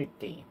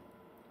familiarity,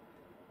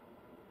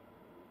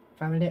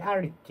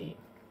 familiarity.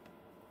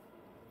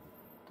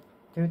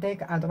 To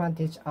take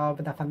advantage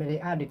of the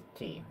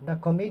familiarity, the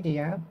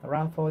comedian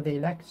ran for the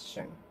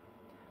election.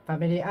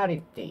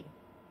 Familiarity,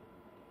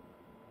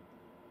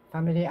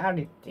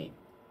 familiarity,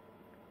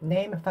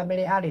 name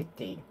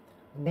familiarity,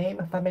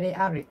 name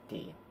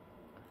familiarity,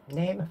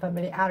 name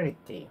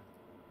familiarity.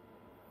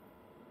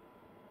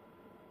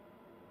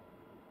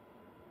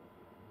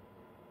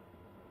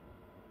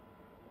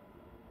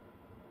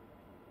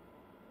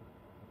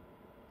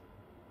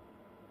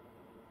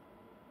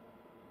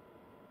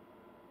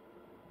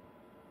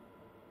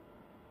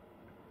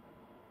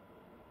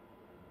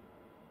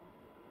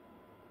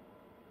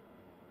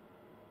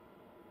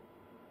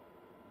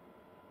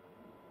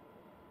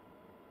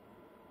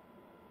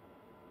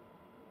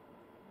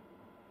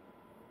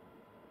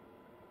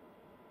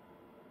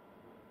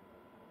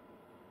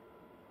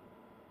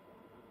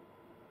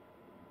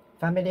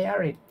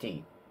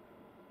 Familiarity.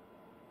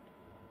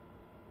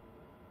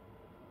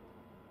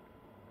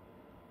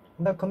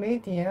 The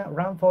comedian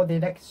ran for the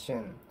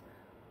election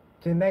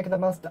to make the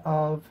most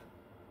of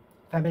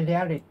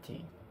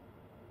familiarity.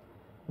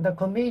 The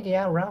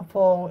comedian ran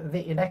for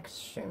the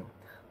election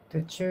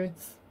to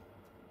choose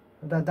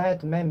the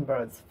Diet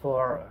members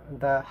for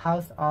the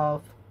House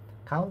of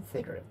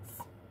Councillors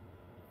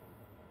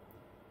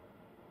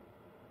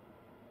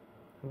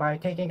by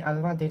taking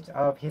advantage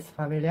of his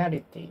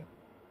familiarity.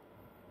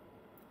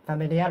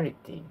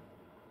 Familiarity.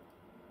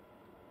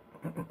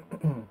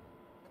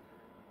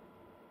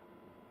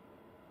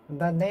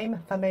 The name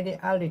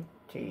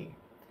familiarity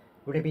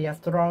will be a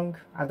strong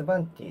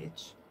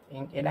advantage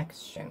in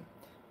election.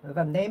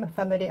 The name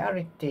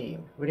familiarity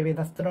will be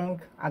the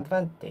strong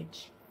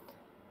advantage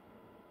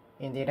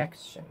in the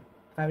election.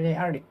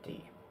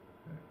 Familiarity.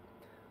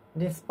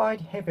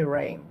 Despite heavy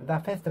rain, the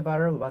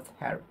festival was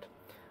held.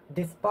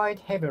 Despite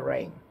heavy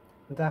rain,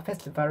 the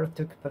festival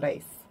took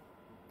place.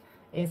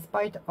 In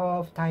spite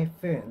of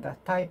typhoon,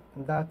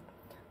 the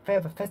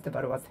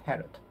festival was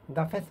held.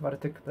 The festival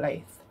took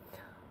place.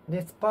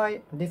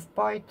 Despite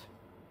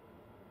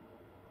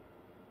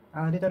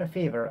a little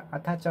fever, a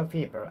touch of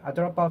fever, a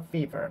drop of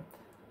fever,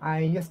 I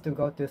used to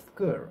go to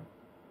school.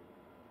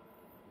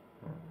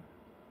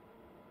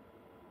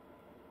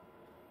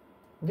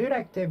 Do you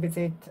like to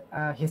visit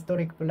a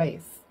historic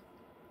place?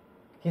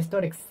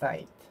 Historic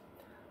site?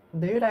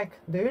 Do you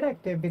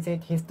like to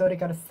visit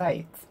historical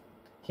sites?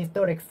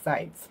 Historic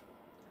sites?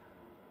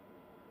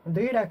 Do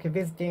you like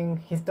visiting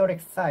historic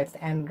sites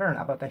and learn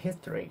about the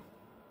history?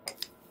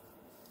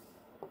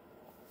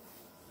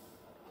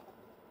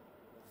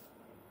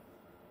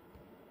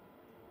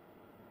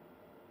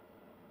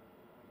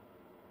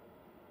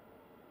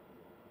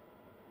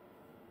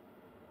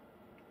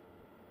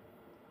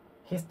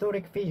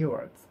 Historic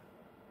figures.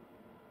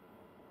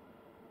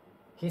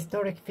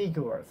 Historic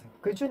figures.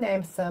 Could you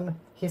name some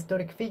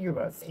historic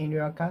figures in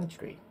your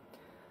country?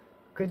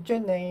 Could you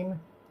name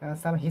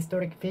some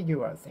historic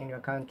figures in your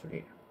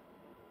country?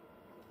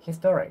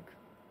 Historic.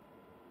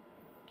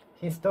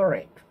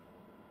 Historic.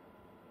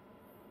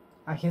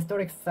 A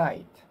historic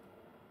site.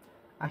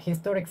 A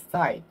historic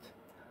site.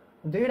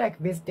 Do you like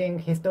visiting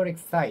historic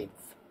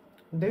sites?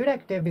 Do you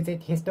like to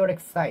visit historic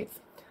sites?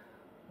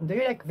 Do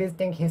you like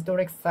visiting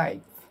historic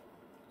sites?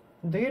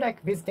 Do you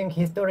like visiting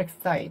historic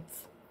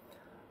sites?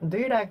 Do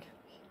you like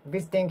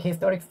visiting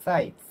historic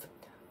sites?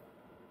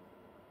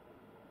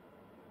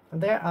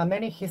 There are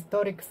many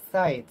historic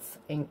sites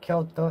in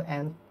Kyoto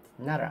and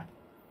Nara.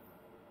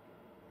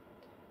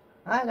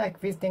 I like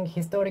visiting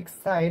historic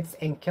sites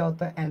in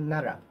Kyoto and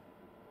Nara.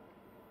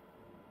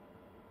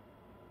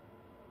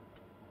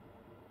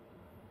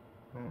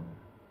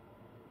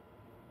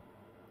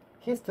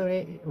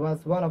 History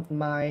was one of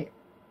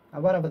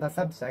the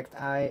subjects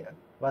I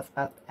was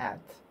bad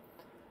at.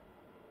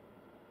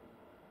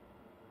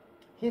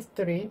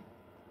 History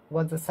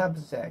was the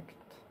subject,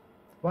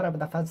 one of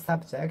the first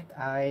subjects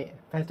I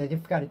felt a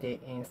difficulty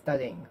in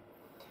studying.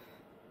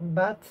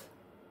 But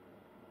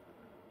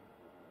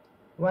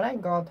when I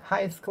got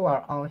high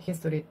score on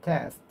history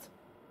test,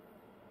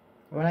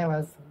 when I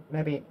was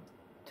maybe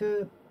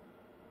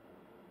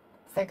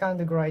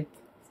second grade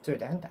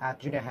student at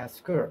junior high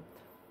school,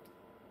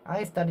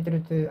 I studied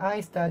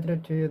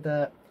to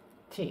the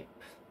tip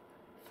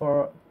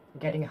for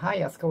getting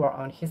higher score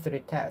on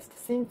history test.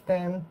 Since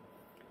then,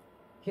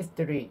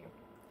 history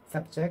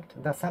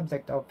subject, the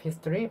subject of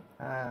history,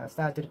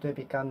 started to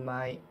become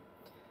my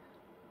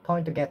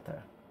point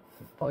getter.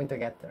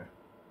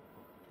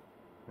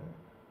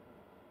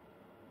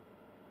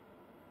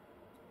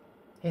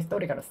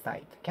 Historical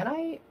site. Can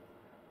I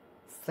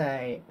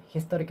say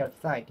historical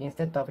site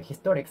instead of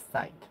historic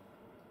site?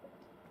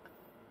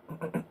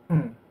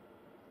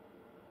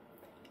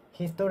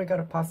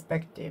 Historical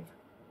perspective.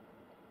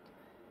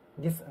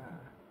 This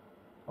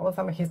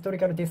awesome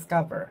historical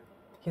discovery.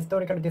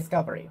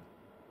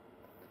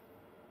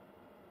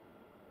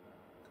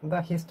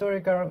 The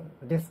historical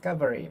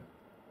discovery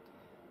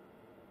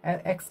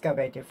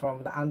excavated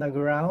from the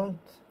underground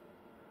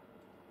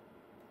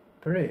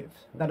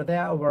proves that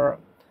there were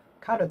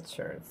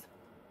cultures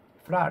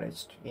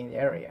flourished in the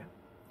area.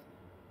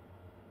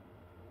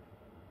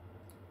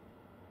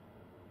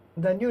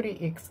 The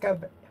newly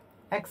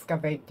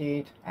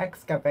excavated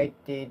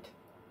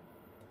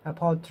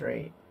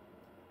pottery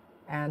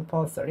and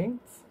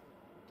porcelains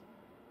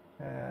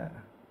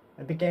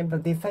became the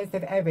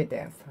decisive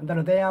evidence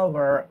that there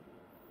were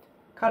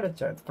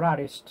cultures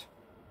flourished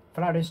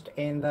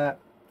in the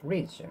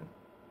region,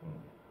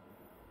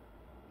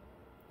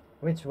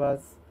 which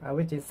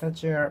is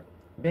such a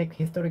big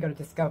historical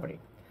discovery,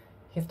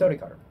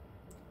 historical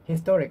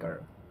discovery,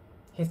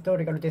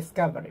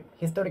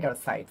 historical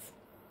sites,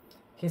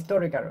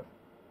 historical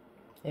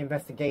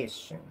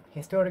investigation,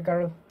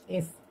 historical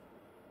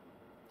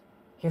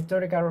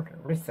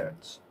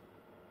research.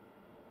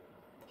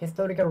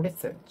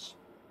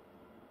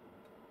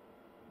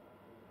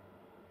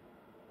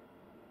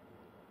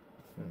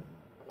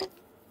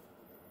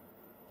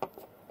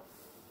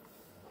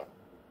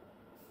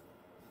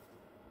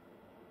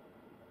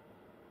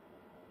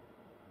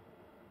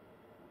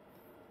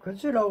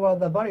 Could you lower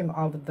the volume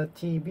of the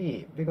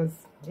TV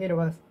because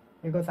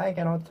I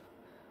cannot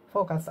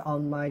focus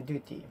on my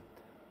duty?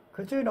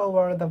 Could you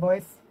lower the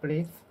voice,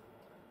 please?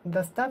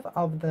 The staff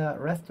of the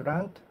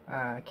restaurant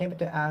came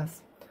to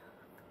us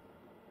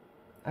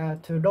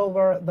to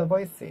lower the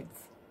voices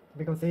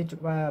because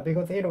it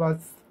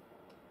was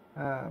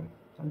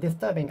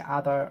disturbing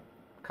other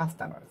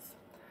customers.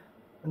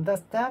 The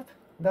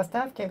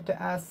staff came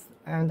to us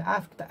and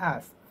asked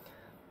us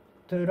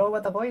to lower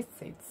the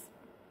voices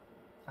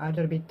a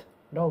little bit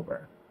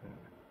lower.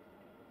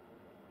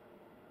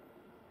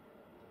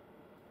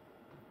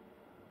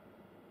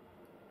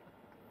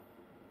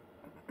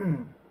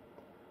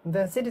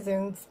 The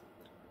citizens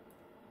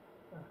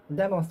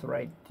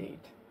demonstrated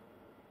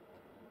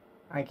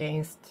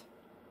against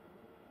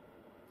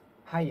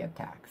higher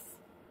tax.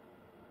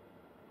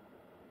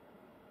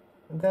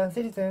 The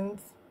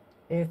citizens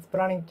is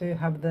planning to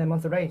have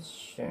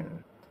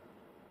demonstration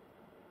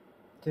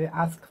to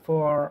ask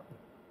for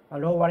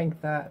lowering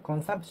the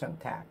consumption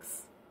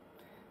tax.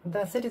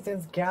 The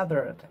citizens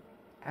gathered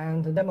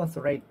and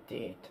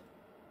demonstrated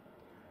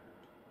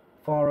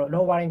for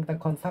lowering the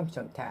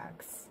consumption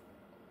tax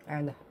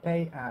and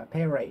pay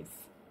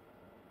raise.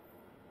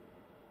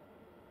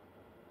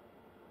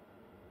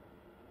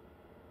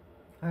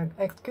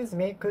 Excuse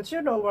me, could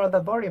you lower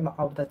the volume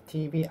of the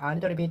TV a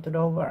little bit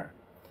lower?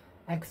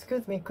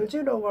 Excuse me, could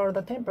you lower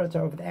the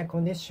temperature of the air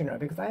conditioner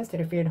because I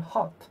still feel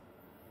hot.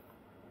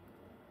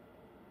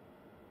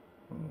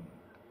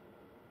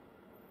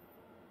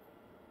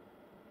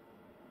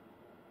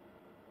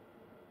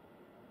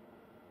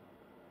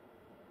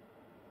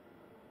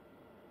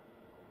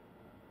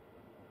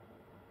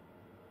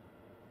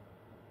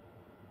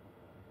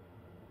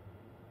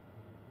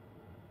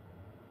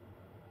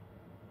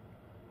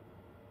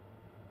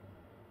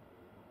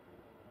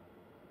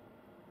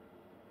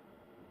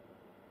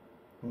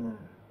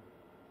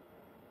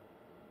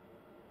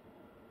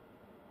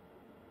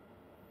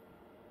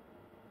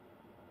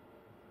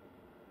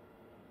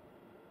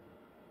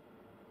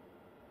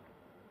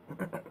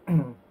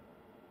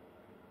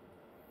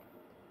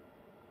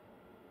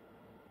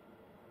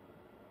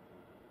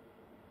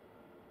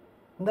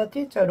 The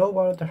teacher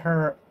lowered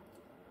her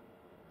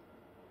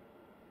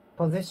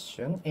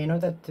position in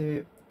order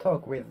to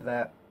talk with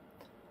the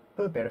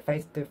pupil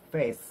face to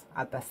face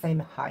at the same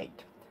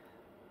height.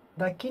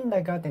 The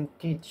kindergarten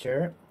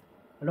teacher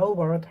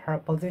lowered her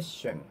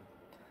position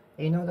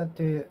in order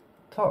to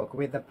talk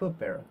with the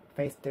pupil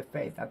face to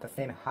face at the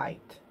same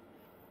height.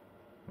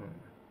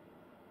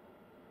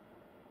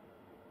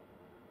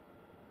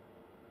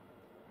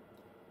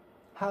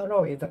 How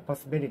low is the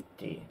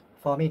possibility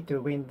for me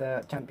to win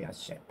the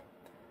championship?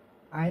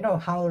 I know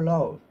how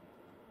low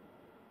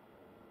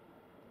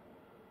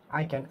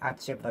I can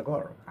achieve the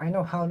goal. I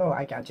know how low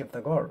I can achieve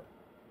the goal.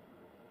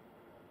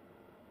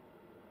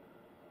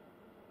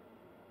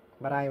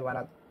 But I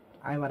wanna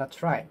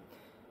try.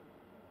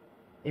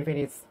 If it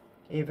is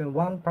even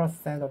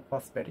 1% of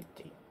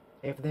possibility,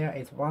 if there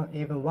is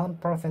even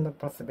 1% of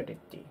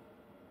possibility,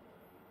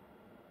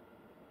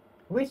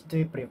 which do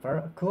you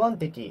prefer,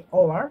 quantity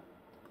or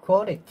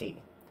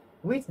quality?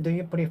 Which do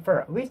you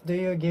prefer? Which do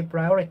you give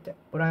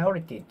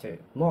priority to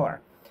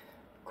more?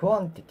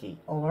 Quantity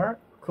or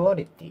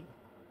quality?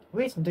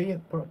 Which do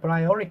you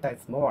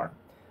prioritize more?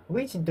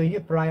 Which do you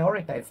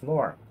prioritize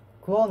more?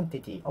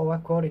 Quantity or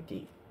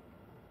quality?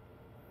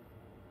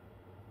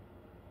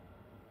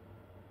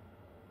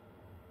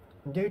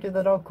 Due to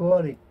the low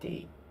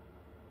quality,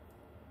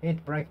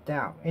 it broke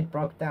down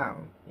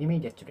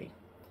immediately.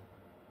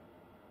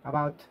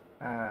 About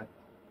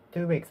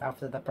 2 weeks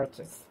after the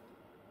purchase.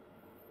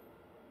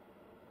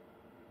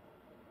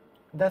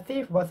 The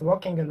thief was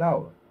walking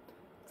low,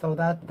 so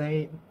that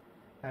they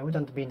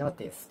wouldn't be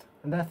noticed.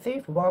 The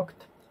thief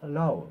walked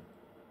low,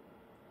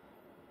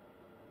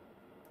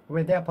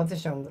 with their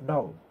position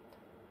low,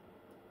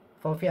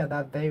 for fear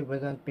that they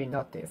wouldn't be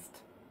noticed.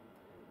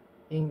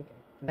 In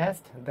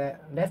lest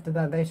that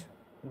they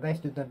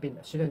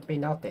shouldn't be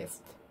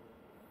noticed.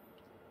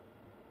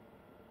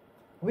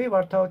 We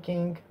were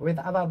talking with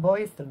our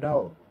voice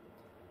low,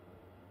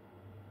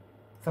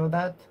 so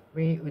that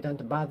we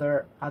wouldn't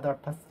bother other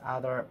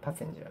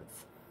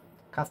passengers,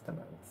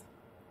 customers.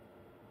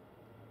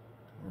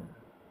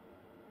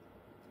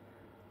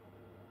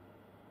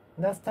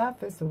 The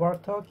staffs were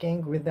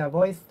talking with the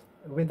voice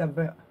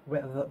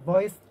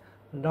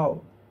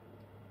low,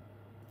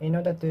 in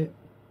order to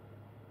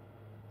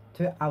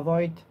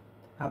avoid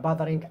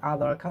bothering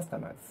other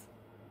customers.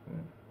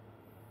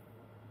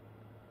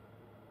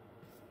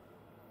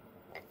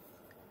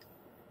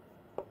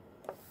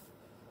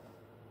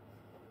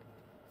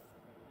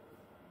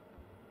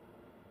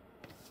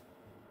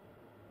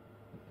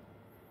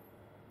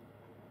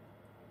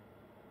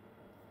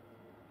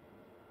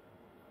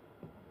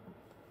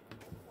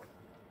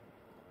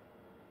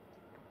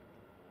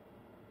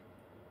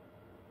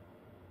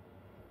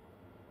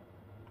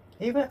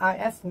 Even I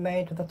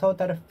estimate the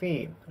total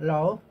fee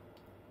low,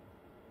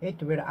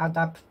 it will add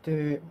up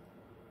to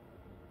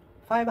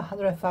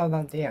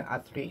 500,000 yen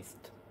at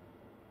least.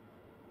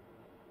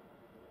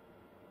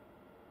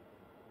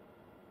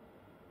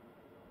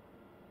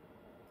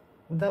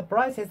 The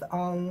prices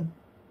on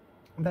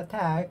the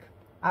tag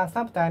are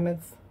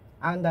sometimes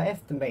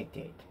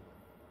underestimated,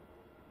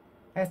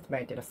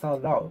 estimated so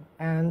low,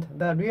 and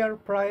the real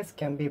price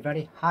can be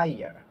very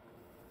higher,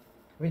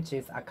 which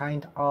is a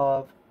kind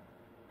of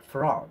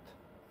fraud,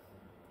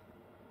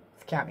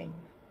 scamming.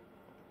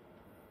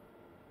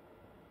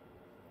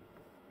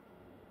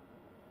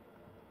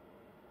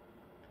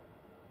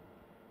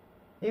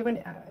 Even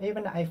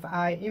if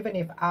I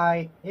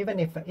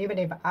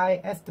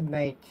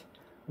estimate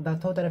the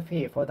total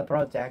fee for the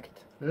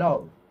project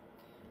low,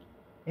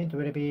 it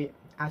will be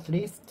at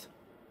least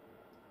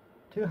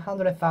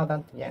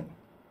 200,000 yen.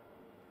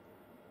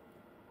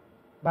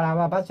 But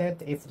our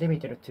budget is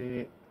limited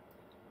to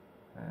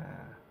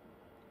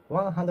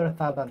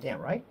 100,000 yen,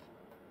 right?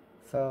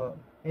 So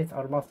it's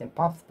almost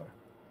impossible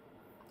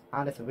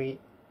unless we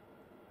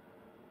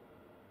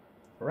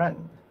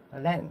lend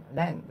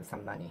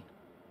some money,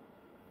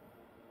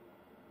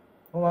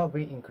 or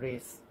we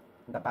increase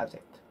the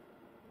budget,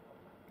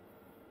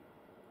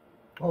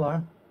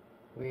 or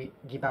we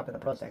give up the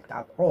project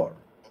at all.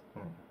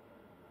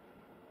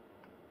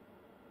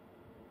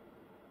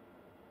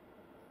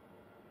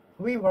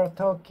 We were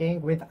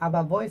talking with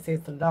our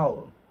voices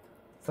low,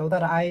 so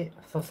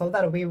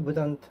that we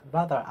wouldn't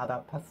bother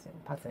other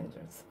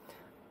passengers.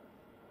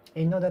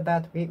 In order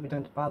that we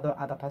wouldn't bother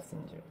other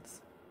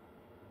passengers.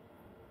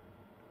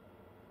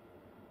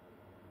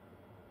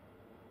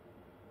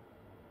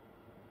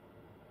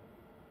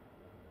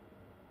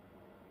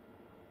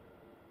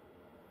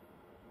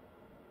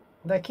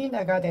 The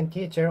kindergarten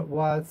teacher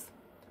was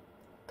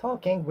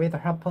talking with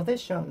her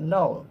position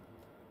low,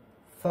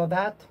 so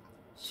that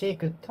she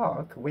could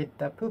talk with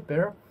the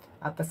pupil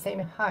at the same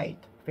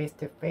height, face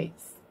to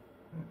face.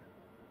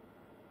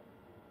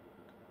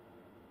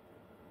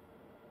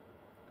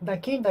 The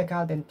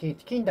kindergarten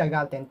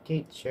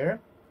teacher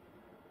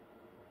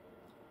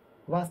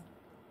was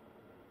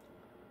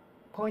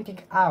pointing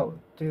out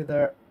to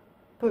the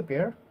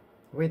pupil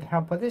with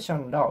her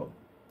position low,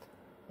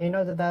 in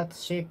order that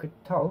she could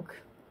talk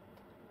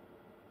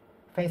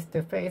face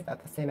to face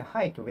at the same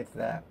height with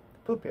the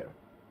pupil.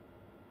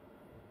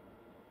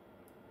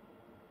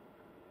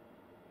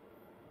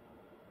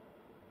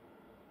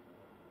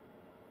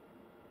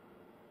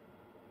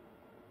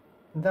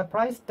 The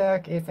price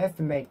tag is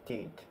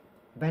estimated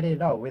very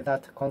low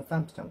without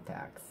consumption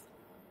tax.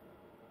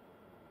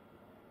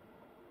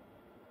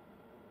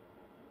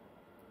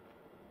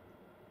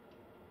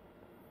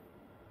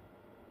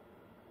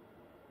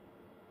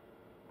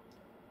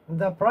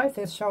 The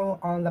prices shown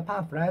on the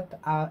pamphlet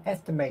are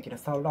estimated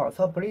so low,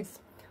 so please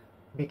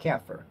be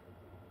careful.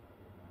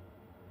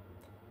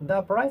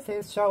 The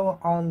prices shown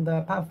on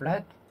the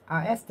pamphlet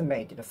are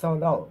estimated so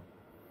low,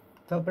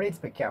 so please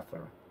be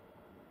careful.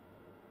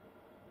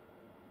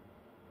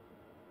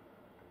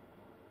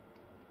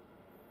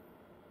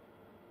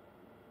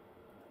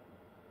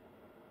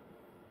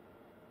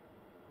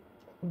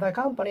 The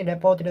company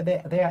reported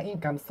their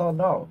income so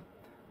low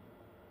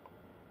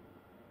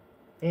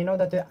in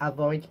order to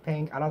avoid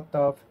paying a lot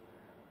of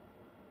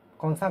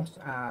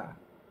consumption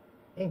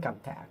income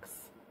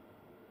tax.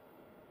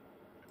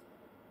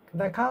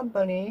 The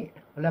company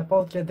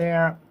reported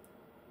their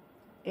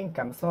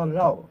income so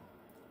low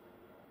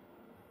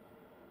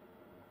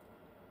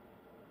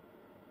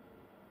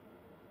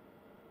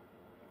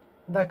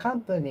the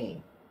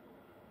company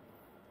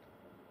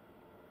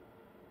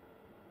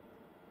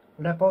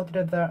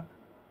reported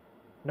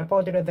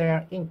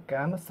their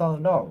income so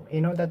low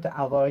in order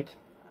to avoid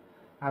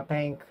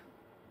paying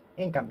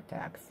income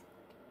tax,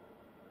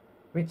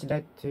 which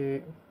led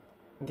to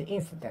the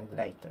incident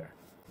later.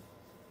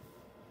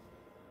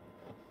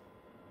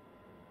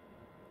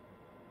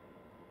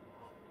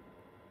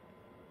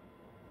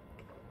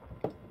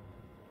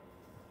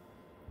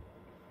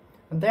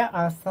 There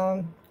are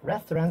some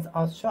restaurants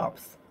or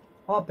shops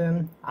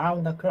open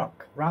round the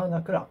clock,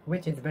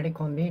 which is very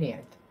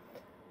convenient.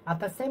 At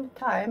the same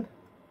time,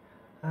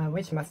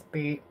 which must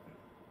be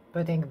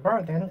putting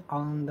burden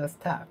on the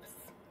staffs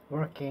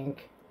working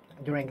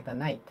during the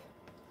night.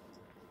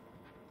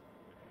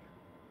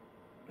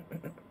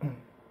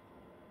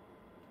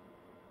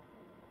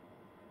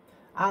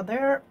 Are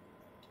there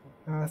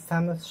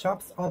some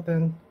shops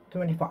open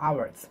 24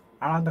 hours,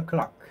 around the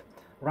clock,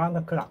 round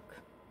the clock?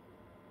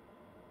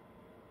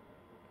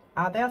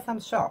 Are there some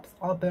shops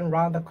open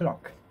round the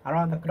clock,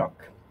 around the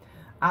clock?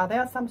 Are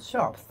there some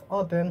shops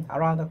open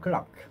around the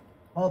clock,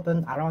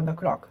 open around the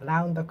clock,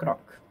 round the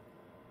clock?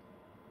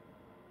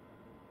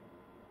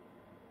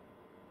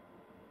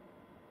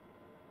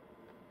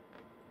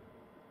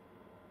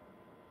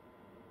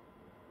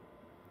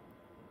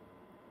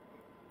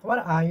 What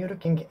are you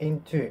looking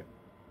into?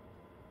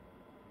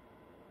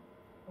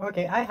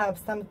 Okay, I have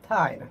some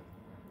time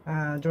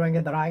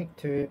during the ride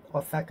to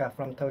Osaka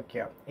from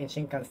Tokyo in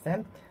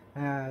Shinkansen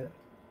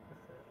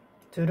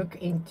to look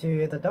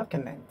into the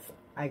documents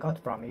I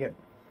got from you.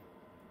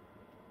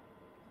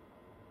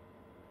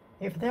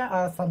 If there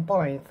are some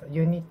points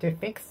you need to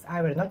fix,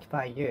 I will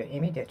notify you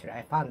immediately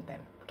I found them,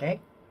 okay?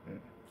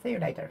 See you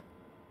later.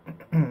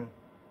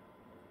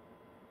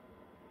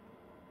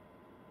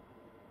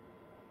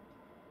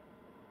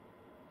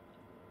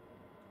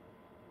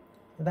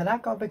 The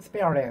lack of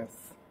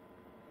experience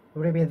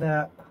will be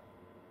the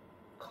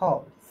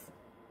cause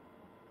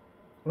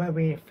when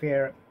we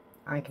feel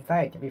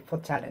anxiety before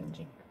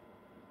challenging.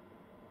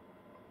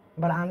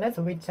 But unless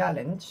we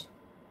challenge,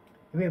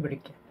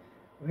 it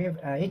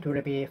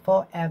will be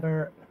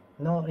forever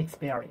no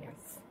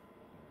experience.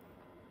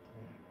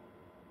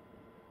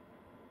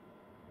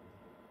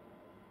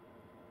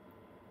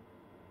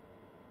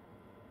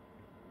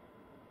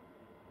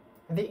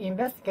 The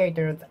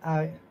investigators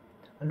are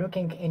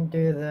looking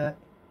into the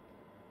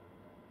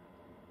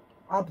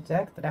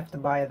object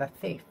left by the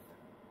thief,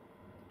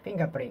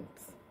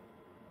 fingerprints.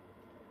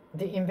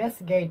 The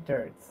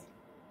investigators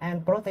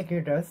and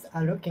prosecutors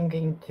are looking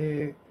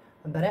into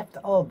the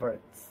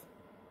leftovers.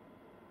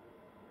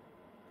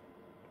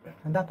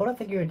 The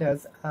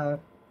prosecutors are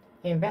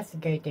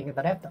investigating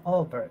the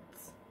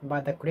leftovers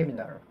by the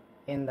criminal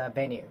in the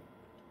venue.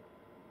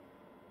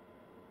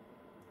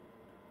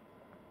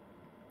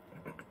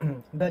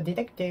 The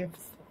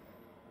detectives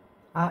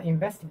are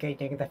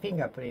investigating the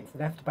fingerprints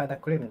left by the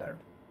criminal.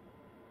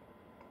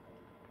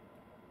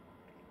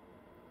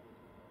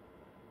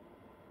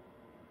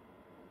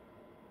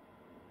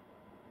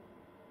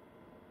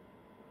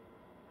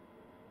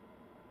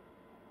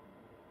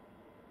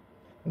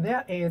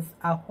 There is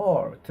a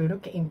hole to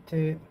look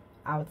into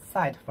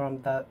outside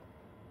from the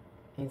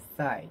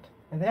inside.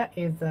 There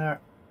is a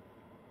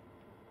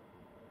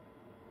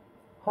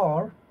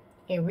hole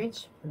in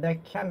which the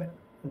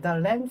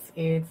lens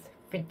is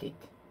fitted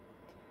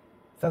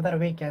so that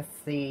we can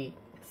see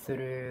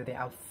through the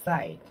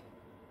outside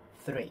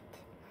through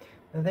it.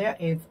 There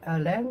is a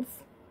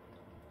lens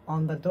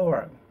on the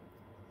door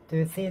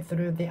to see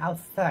through the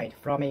outside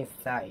from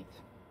inside.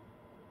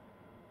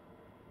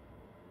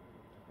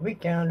 We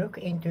can look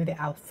into the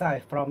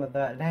outside from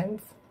the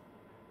lens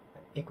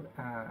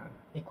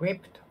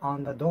equipped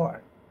on the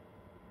door.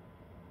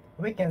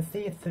 We can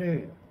see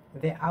through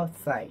the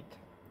outside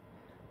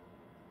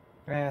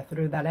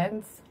through the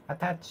lens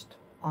attached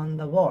on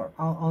the wall,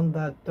 on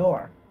the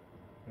door.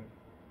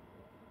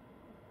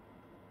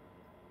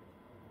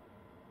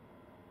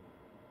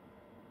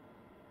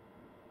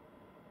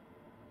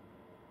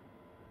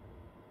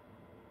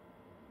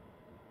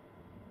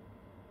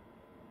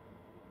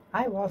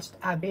 I watched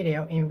a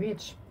video in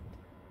which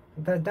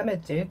the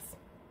damages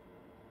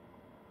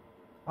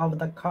of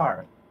the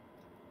car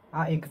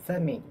are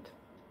examined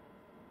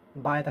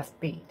by the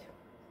speed.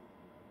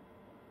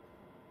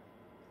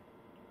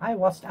 I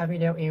watched a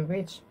video in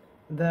which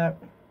the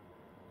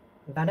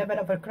level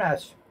of a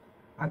crash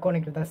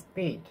according to the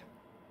speed,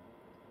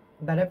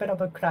 the level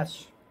of a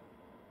crash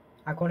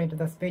according to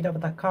the speed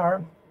of the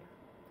car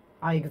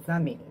are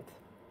examined.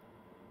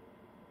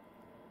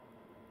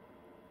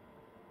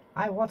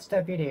 I watched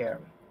a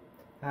video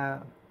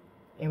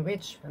in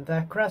which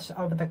the crash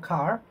of the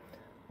car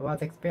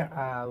was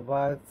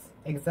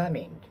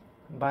examined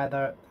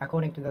by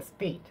according to the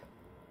speed,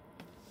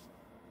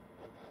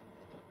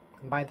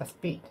 by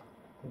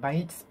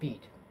its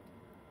speed.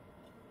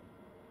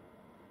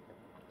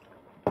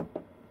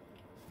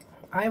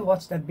 I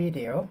watched a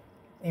video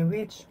in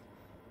which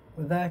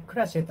the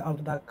crashes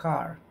of the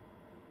car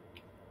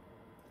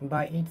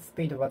by its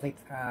speed was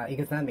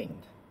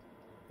examined.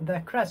 The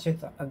crash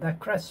of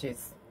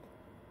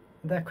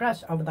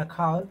the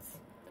cars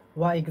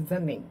were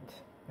examined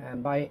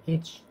by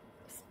each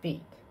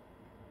speed.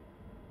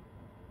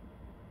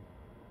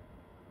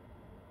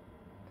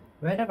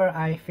 Whenever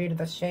I feel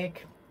the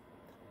shake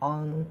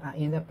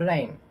in the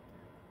plane,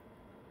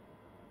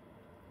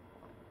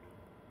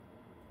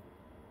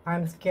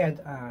 I'm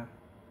scared.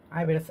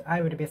 I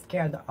will be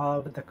scared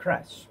of the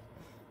crash.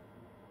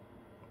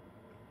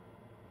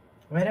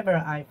 Whenever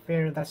I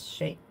feel the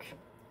shake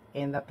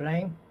in the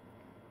plane,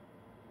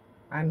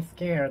 I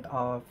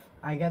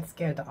get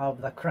scared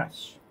of the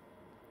crash.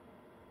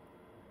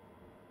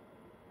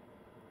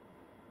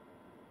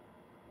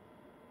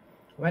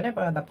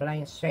 Whenever the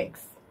plane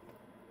shakes,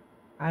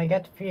 I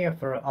get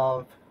fearful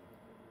of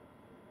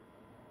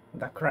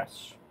the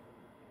crash.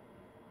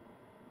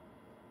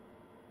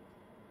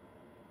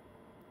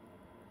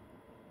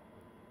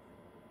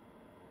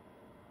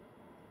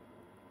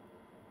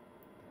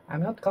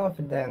 I'm not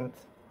confident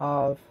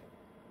of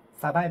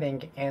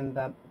surviving in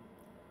the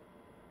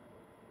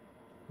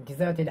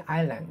deserted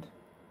island.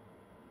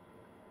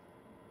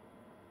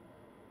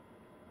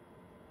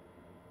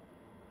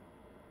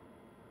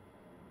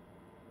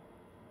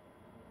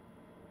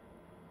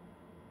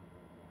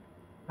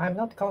 I'm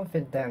not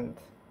confident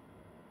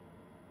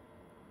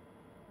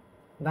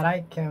that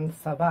I can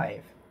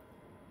survive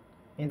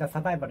in the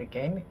survival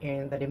game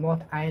in the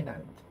remote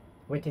island,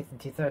 which is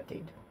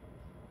deserted.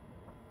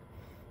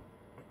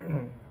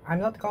 I'm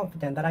not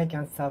confident that I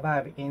can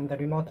survive in the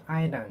remote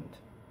island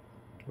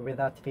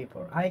without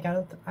people. I'm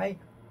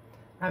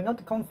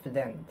not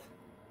confident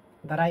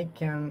that I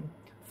can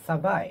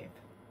survive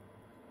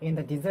in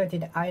the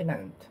deserted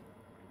island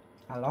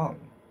alone.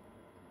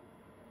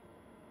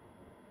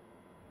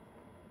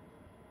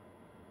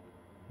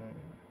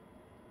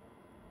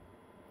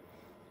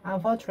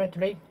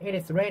 Unfortunately, it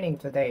is raining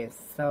today,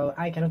 so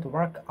I cannot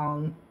work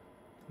on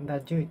the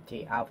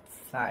duty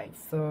outside.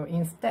 So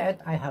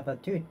instead, I have a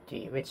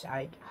duty which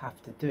I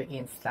have to do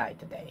inside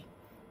today.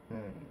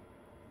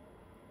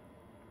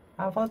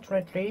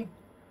 Unfortunately,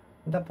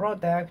 the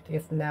product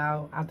is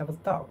now out of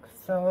stock,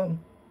 so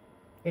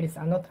it is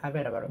not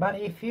available. But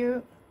if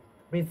you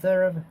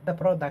reserve the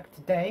product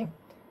today,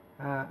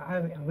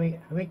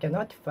 we can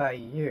notify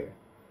you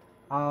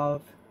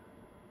of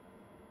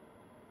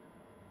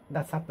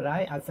the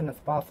supply as soon as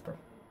possible.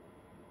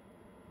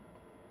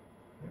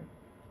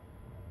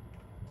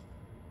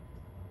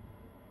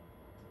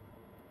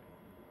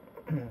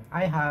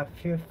 I have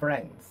few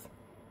friends,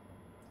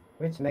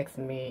 which makes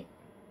me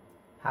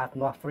have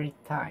more free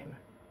time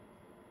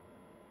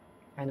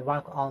and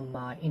work on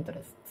my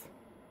interests.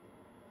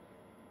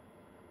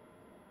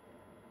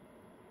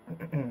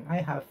 I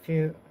have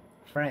few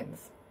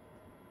friends.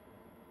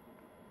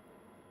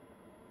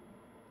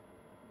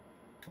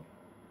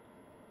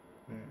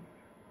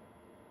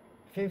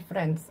 Few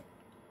friends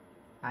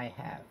I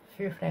have.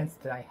 Few friends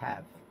do I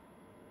have.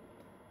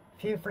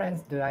 Few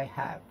friends do I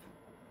have.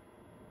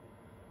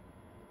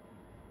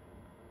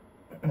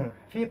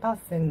 Few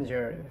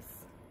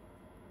passengers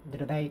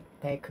did they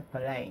take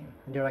plane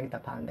during the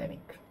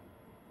pandemic.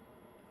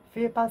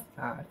 Few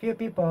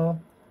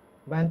people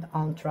went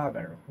on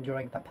travel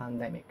during the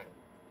pandemic.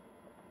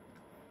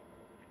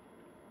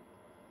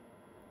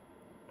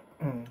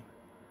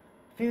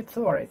 Few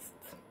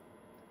tourists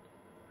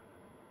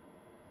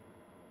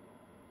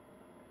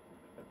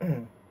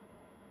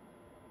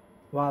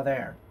were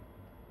there.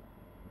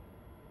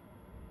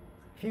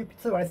 Few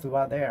tourists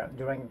were there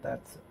during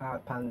that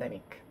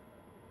pandemic.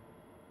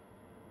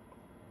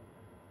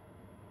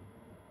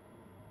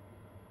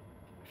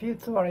 Few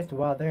tourists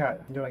were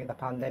there during the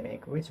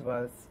pandemic, which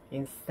was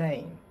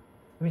insane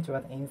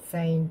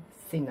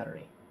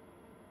scenery.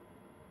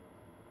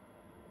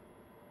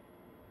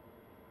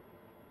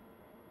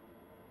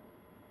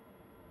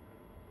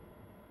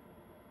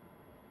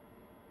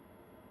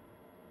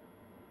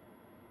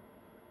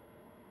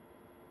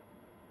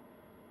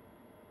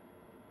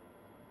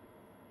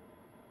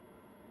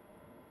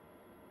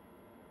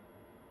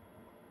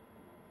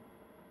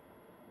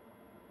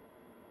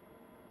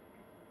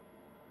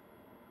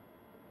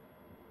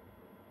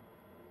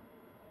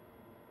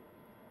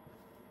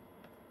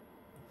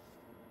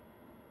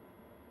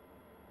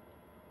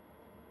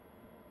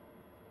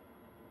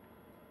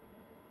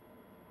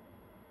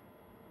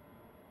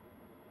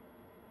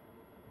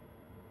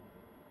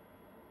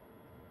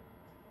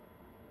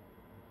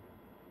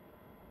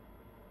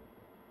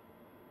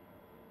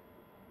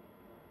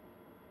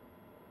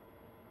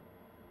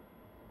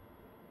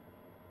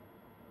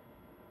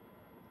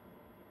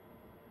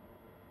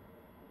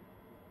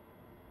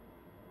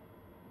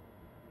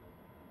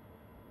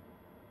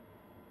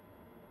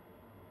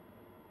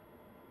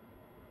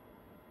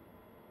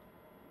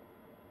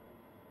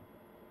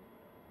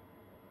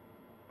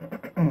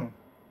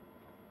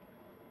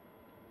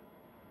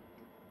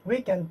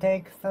 We can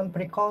take some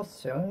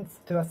precautions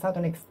to a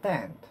certain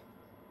extent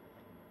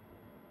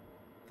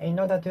in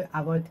order to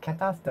avoid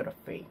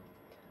catastrophe.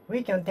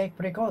 We can take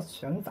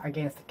precautions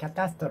against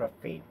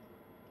catastrophe.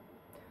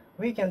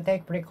 We can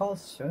take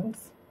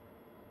precautions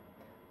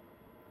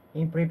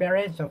in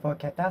preparation for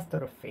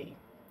catastrophe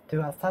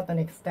to a certain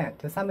extent,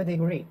 to some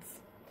degrees,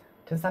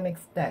 to some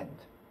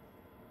extent.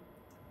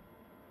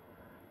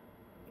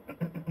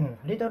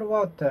 Little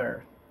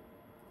water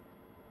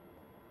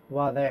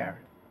were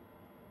there.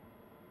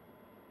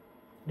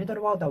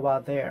 Little water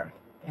was there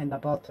in the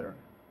bottle.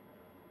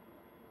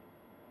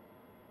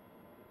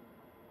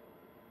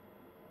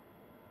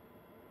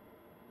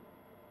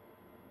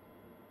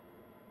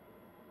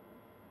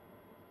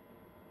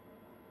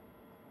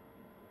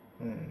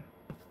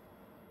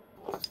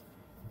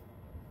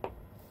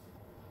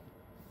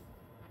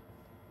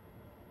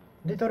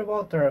 Little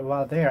water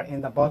was there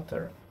in the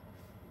bottle.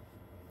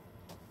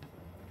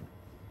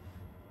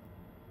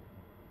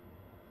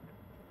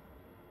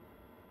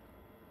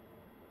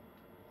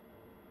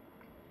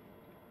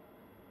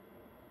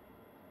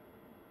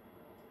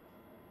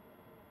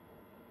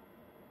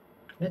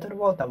 Little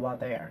water was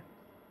there.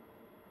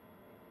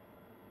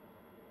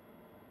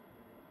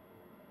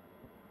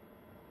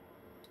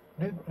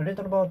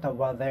 Little water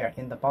was there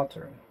in the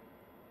bottle.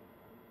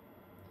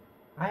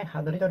 I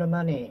had little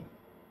money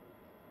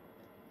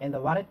in the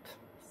wallet,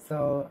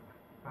 so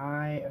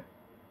I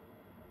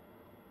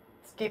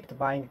skipped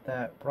buying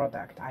the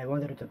product I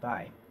wanted to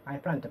buy. I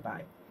planned to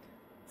buy.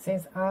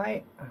 Since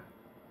I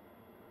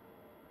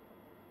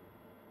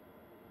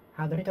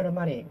had little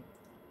money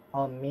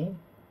on me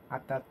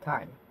at that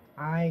time,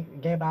 I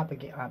gave up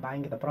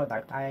buying the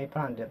product I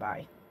planned to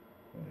buy.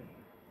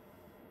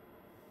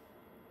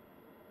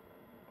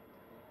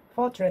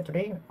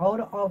 Fortunately,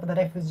 all of the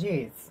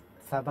refugees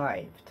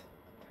survived.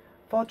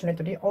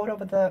 Fortunately, all of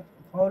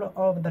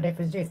the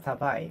refugees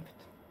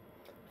survived.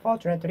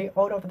 Fortunately,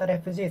 all of the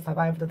refugees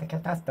survived the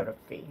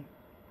catastrophe.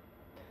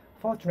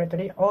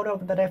 Fortunately, all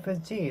of the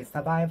refugees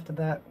survived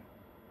the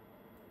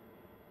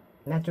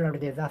natural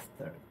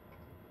disaster.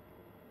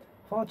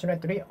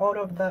 Fortunately, all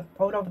of the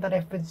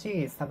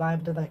refugees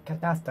survived the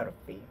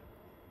catastrophe.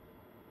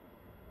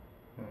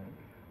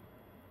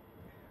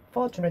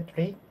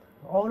 Fortunately,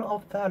 all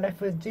of the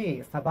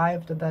refugees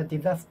survived the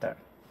disaster.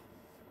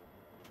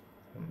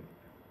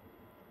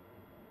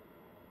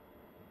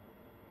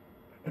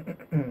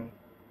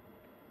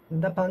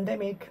 The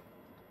pandemic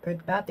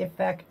had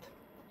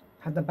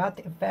a bad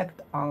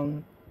effect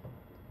on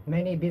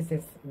many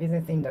business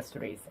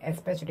industries,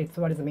 especially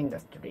tourism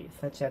industry,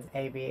 such as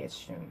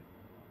aviation,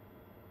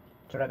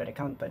 travel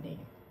company,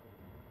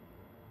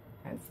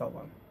 and so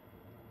on.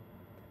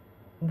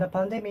 The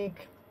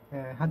pandemic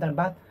had a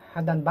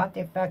bad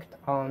effect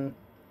on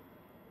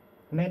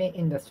many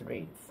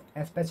industries,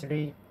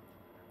 especially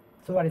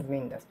tourism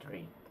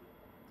industry,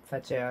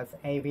 such as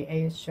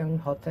aviation,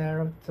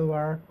 hotel,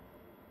 tour,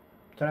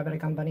 travel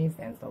companies,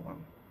 and so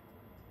on.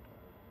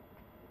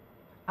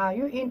 Are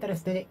you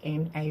interested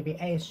in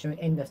aviation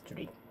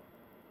industry?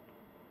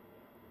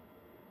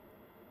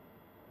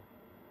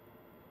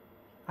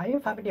 Are you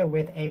familiar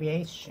with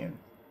aviation?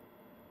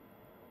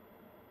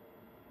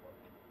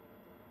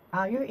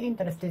 Are you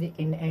interested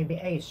in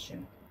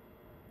aviation?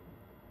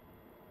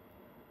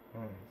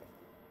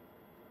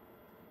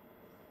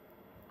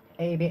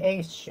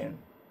 Aviation.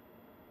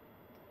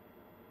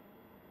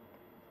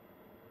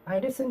 I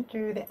listened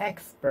to the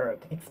expert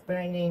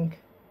explaining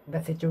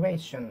the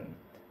situation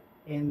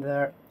in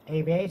the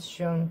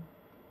aviation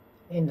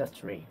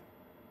industry.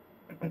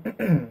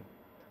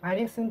 I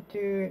listened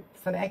to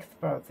some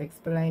experts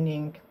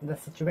explaining the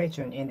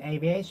situation in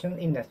aviation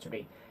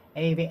industry.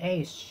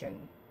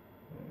 Aviation.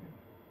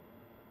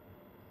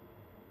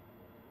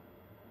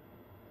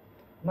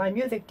 My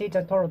music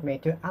teacher told me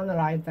to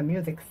analyze the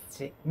music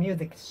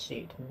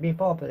sheet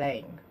before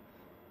playing,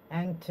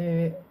 and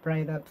to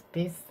play the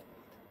piece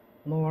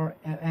more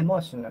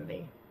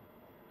emotionally,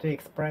 to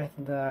express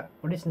the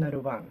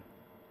original one,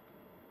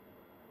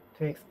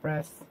 to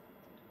express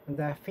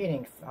the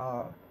feelings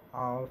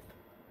of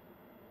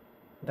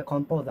the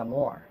composer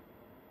more,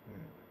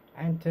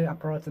 and to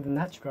approach the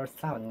natural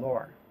sound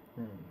more.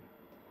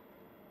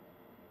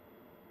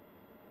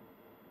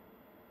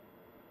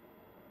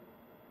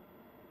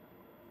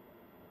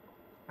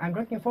 I'm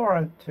looking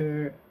forward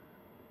to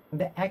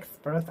the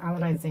experts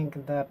analyzing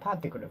the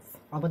particles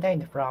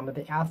obtained from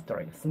the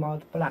asteroid, small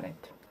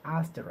planet,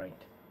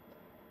 asteroid.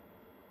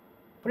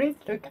 Please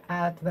look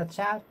at the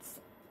charts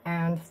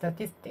and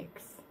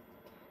statistics.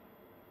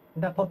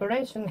 The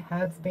population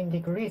has been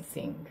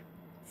decreasing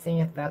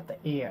since that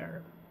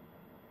year.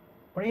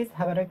 Please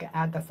have a look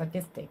at the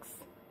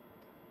statistics.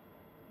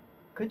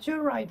 Could you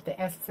write the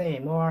essay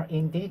more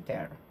in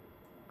detail?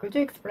 Could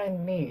you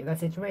explain me the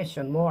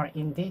situation more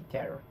in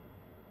detail?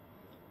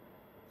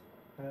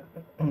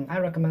 I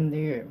recommend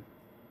you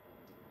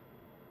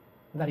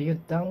that you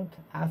don't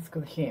ask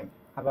him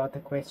about the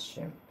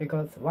question,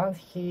 because once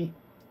he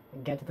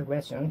gets the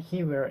question,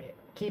 he will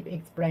keep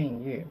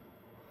explaining you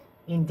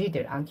in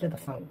detail until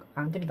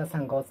the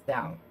sun goes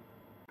down.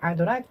 I'd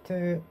like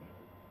to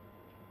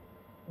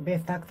be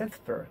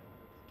successful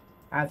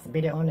as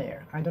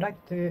billionaire. I'd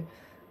like to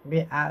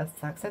be as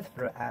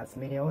successful as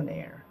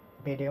billionaire.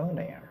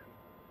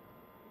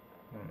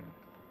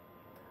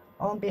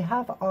 On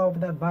behalf of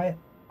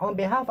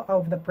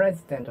the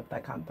president of the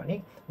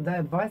company,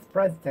 the vice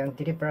president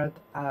delivered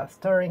a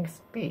stirring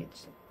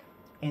speech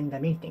in the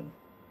meeting.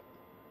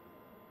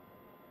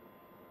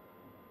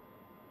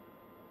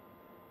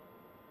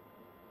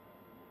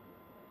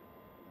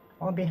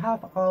 On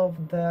behalf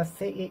of the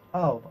CEO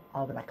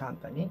of the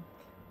company,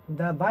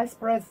 the vice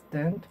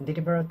president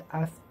delivered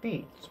a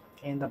speech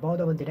in the board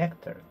of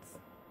directors.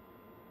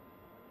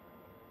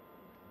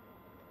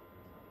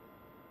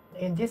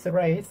 In this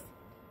race,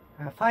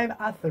 5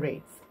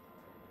 athletes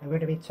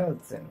will be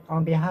chosen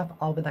on behalf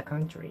of the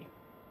country.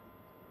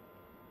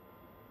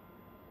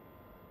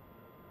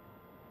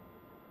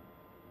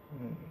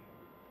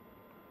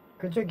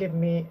 Could you give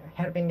me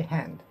a helping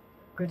hand?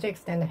 Could you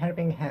extend a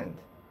helping hand?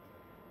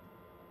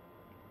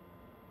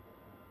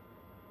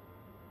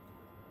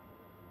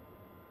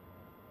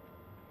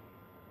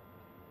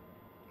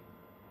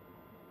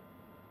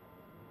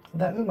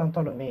 The woman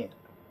told me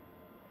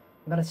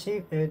that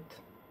she would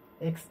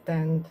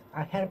extend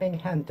a helping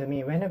hand to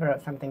me whenever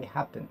something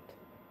happened.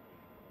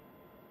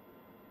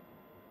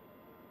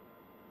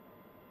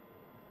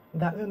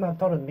 The woman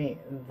told me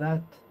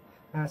that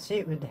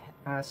she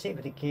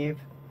would give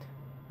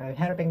a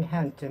helping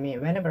hand to me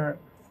whenever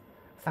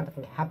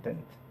something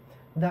happened.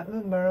 The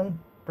woman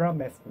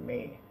promised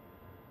me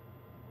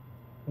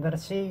that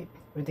she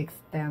would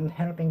extend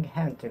helping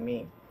hand to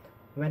me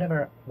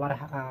whenever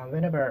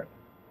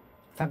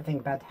something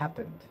bad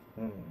happened.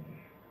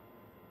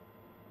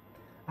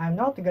 I'm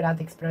not good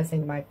at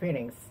expressing my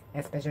feelings,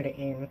 especially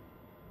in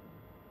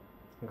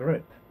a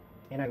group,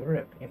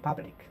 in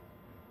public,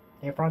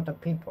 in front of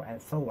people,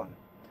 and so on.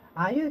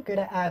 Are you good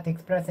at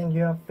expressing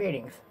your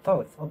feelings,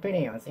 thoughts,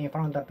 opinions in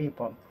front of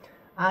people?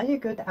 Are you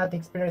good at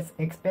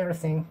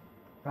expressing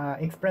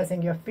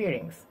your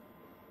feelings,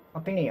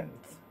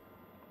 opinions?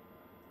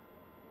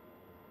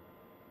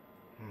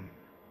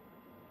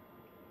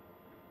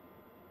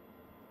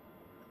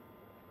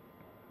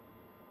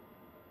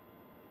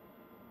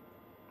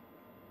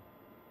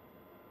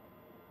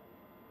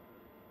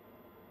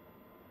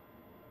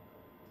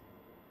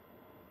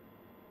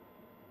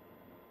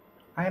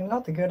 I am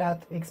not good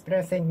at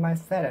expressing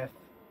myself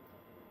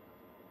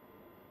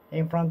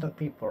in front of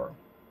people,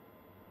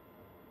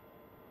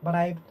 but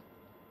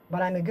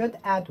I'm good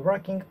at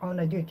working on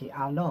a duty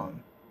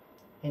alone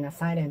in a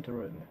silent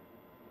room.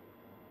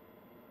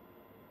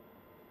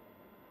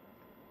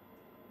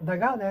 The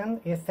garden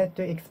is said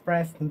to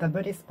express the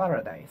Buddhist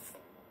paradise.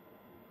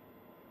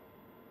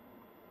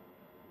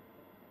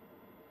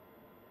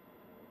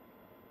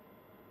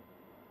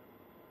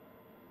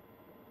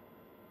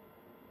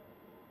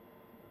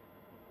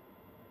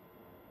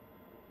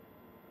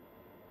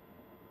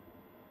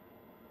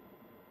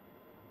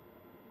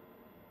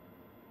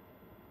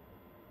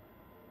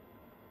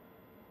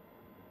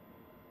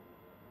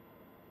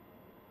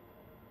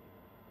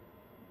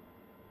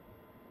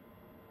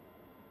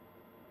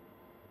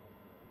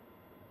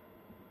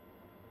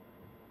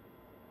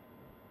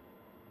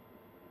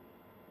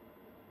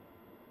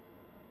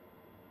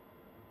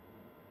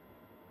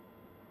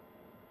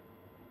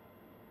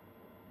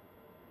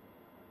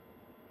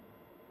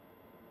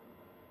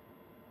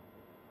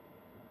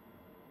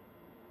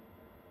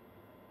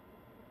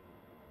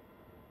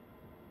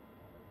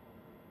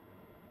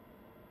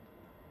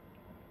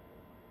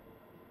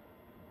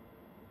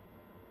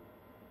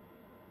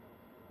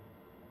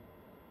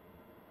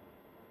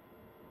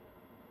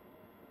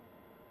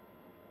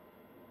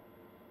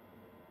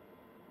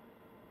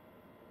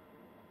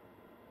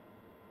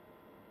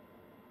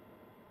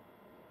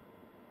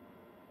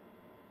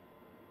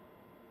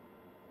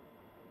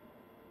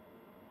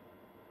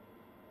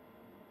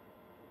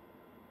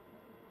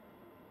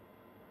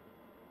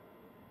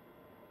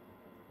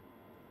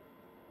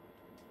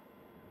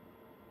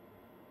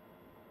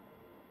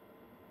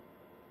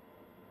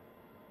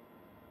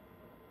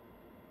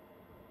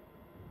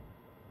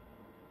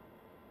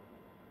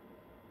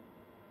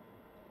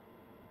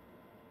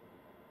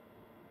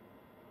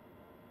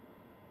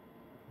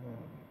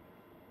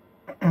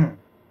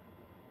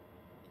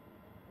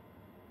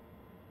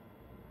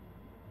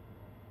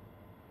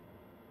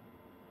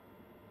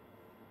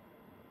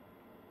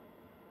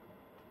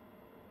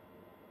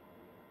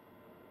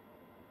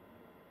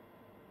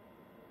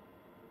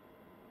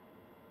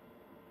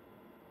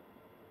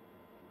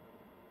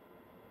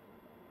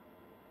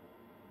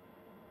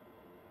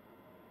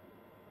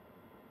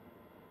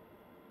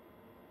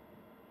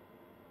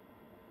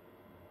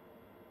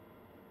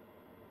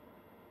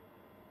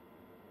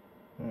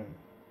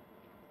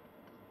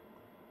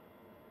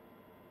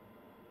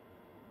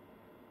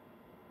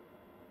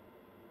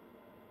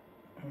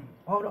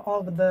 All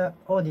of the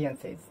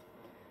audiences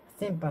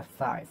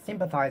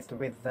sympathized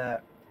with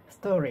the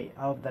story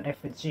of the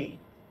refugee.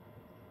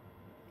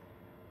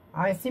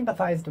 I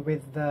sympathized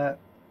with the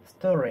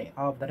story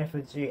of the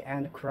refugee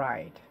and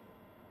cried.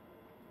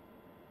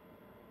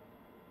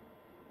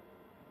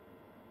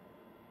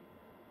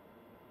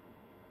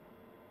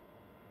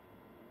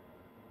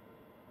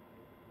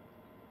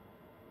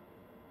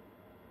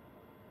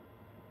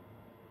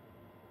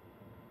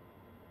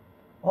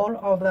 All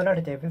of the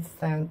relatives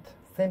sent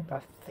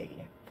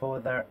sympathy for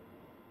the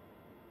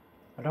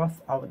loss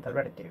of the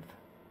relative.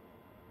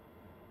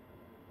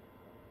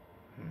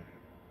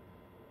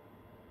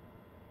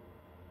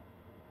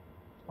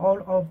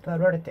 All of the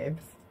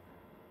relatives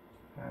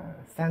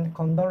sent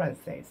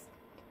condolences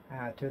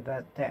to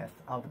the death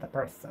of the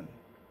person.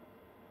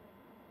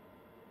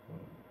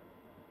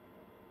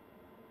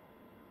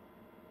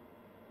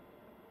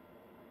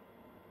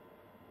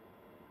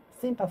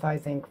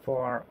 Sympathizing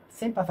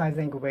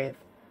with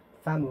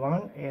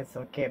someone is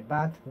okay,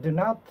 but do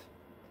not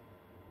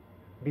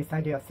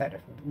beside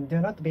yourself. Do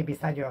not be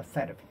beside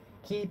yourself.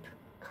 Keep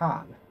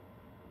calm.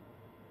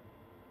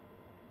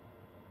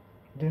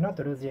 Do not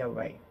lose your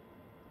way.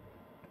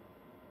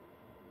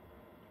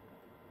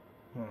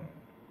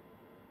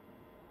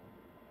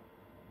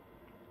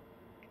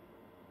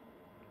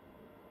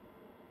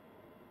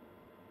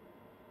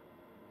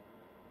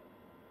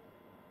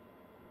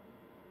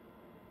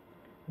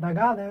 The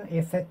garden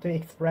is said to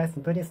express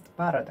Buddhist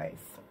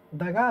paradise.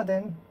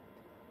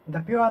 The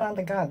Pure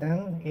Land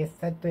Garden is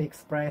said to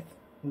express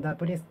the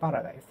Buddhist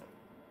paradise.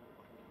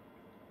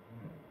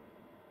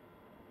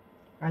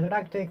 I'd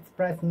like to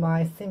express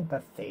my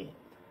sympathy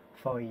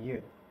for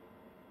you.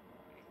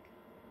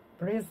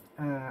 Please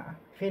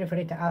feel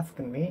free to ask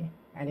me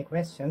any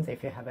questions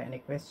if you have any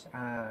question.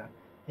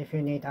 If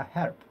you need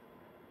help.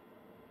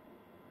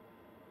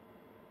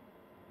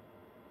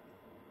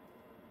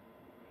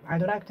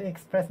 I'd like to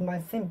express my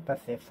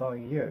sympathy for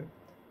you.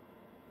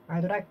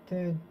 I'd like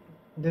to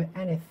do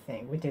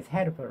anything which is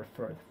helpful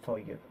for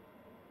you.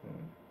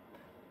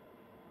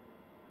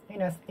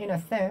 In a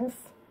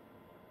sense,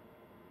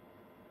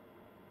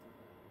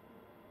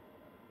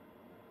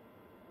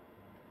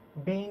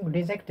 being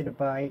rejected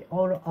by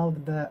all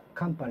of the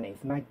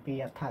companies might be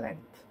a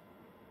talent.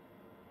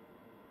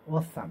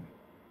 Awesome.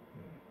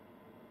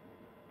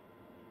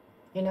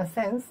 In a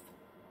sense,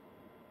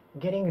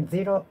 getting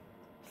 0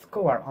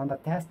 score on the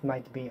test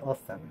might be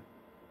awesome.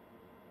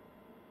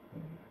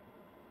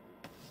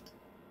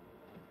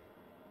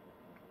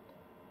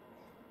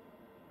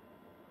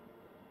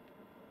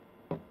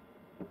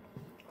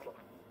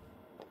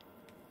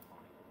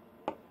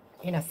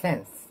 In a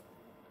sense,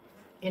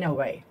 in a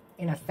way,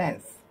 in a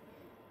sense,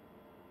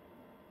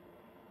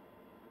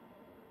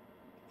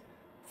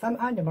 some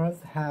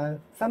animals have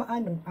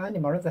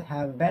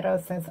better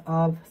sense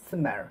of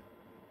smell,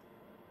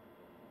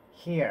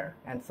 hear,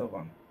 and so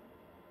on.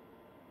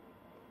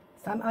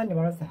 Some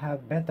animals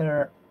have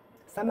better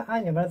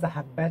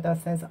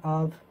sense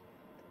of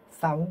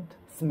sound,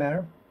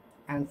 smell,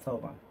 and so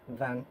on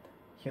than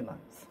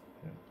humans.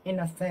 In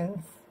a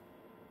sense,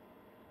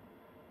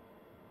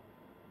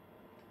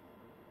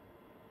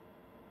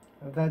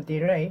 the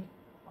delay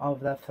of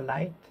the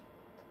flight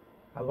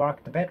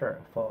worked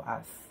better for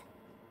us.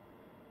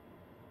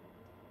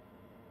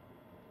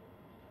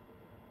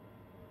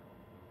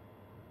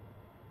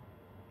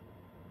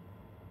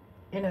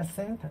 In a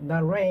sense,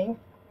 the rain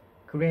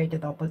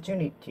created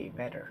opportunity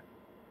better.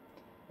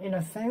 In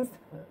a sense,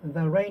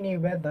 the rainy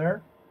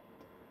weather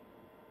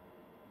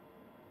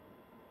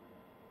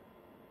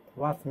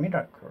was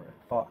miracle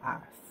for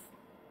us,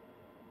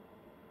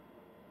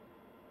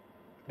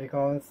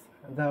 because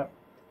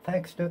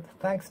thanks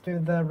to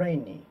the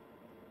rainy,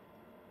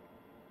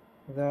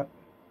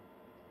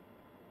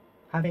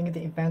 having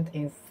the event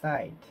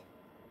inside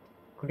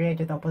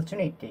created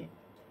opportunity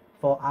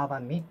for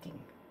our meeting.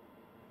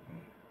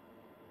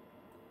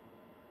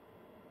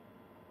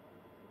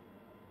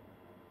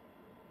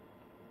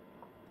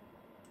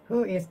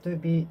 Who is to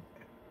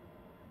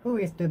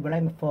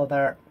blame for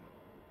the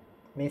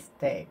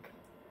mistake?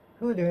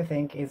 Who do you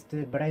think is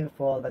to blame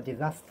for the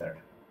disaster?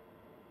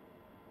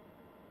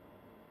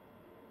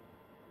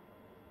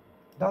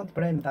 Don't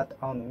blame that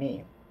on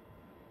me.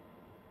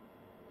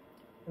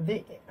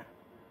 The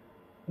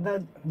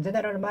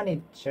general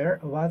manager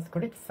was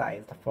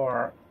criticized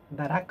for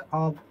the lack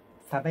of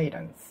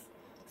surveillance,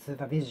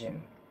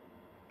 supervision,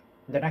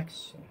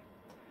 direction.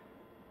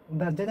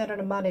 The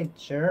general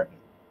manager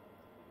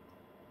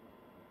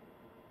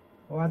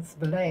was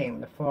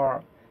blamed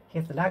for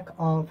his lack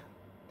of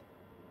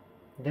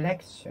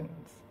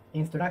directions,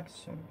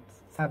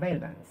 instructions,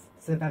 surveillance,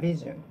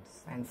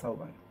 supervisions, and so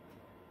on.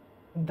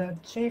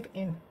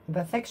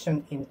 The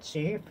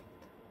section-in-chief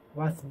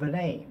was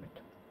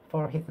blamed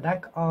for his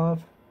lack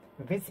of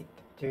visit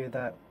to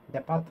the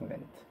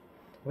department,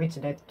 which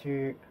led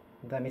to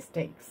the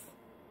mistakes,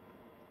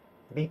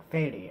 big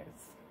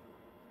failures.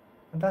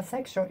 The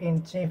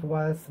section-in-chief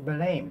was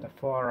blamed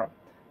for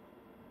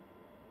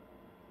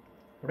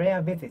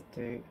rare visit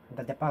to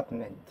the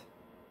department,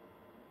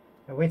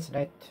 which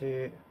led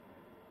to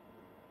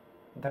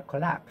the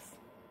collapse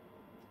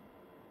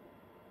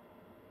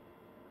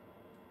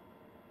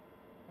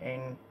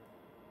in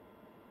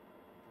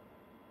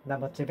the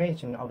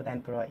motivation of the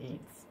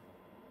employees.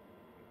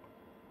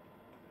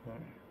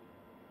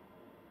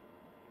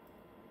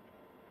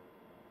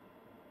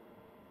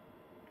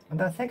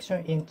 The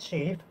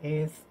section-in-chief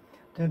is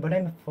to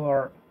blame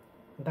for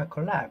the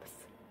collapse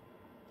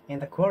in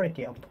the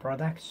quality of the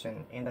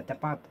production in the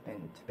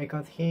department,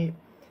 because his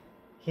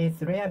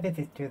rare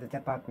visit to the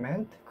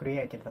department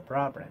created the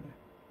problem.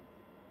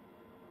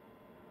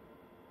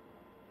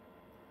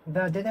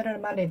 The general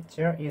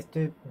manager is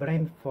to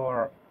blame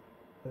for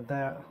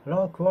the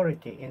low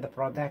quality in the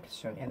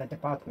production in the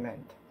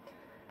department.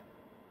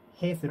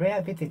 His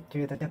rare visit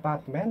to the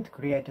department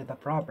created the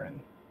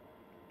problem.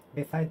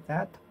 Besides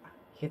that,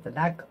 his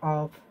lack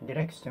of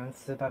direction,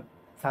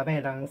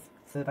 surveillance,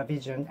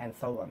 supervision, and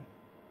so on.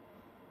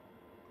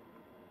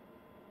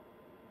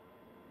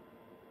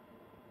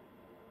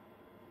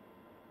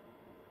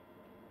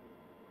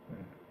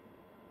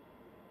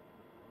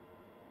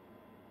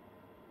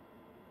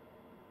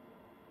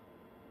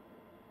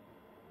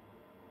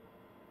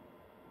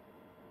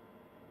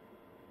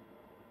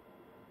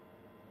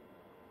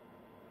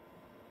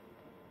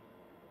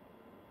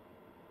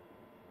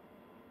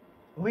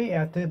 We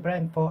are to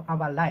blame for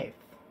our life.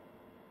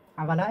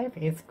 Our life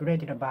is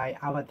created by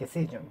our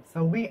decision,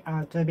 so we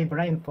are to be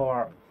blamed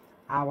for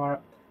our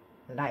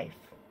life.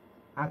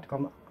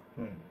 Outcome.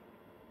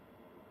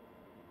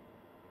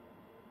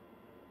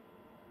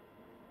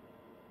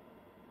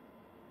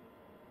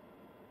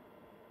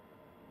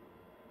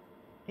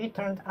 It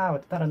turned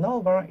out that no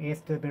one is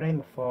to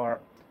blame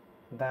for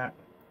the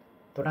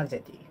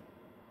tragedy.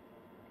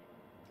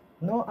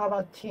 No,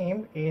 our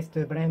team is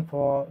to blame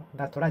for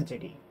the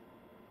tragedy.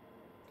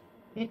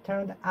 It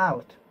turned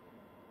out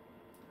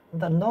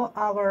that no,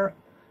 our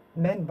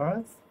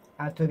members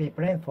are to be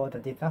blamed for the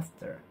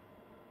disaster.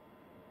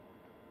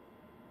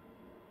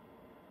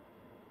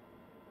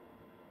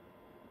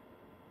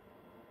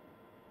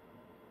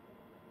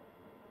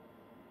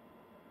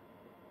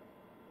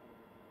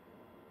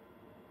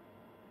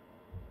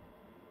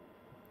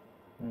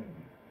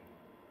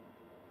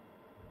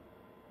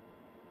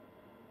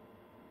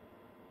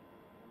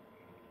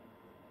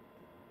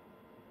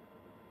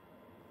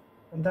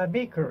 The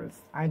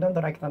vehicles I don't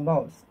like the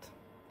most.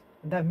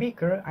 The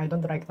vehicle I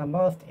don't like the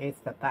most is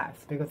the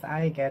bus because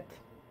I get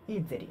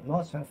easily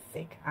motion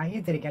sick. I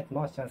easily get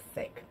motion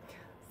sick.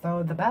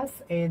 So the bus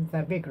is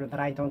the vehicle that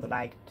I don't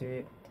like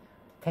to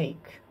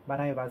take,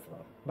 but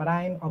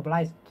I'm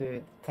obliged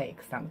to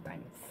take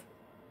sometimes.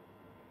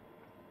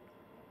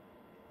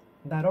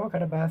 The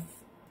local bus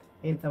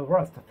is the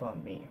worst for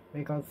me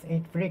because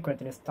it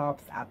frequently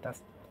stops at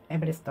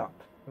every stop,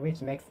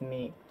 which makes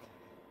me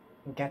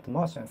get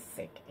motion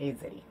sick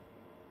easily.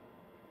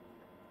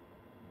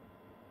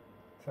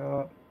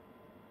 So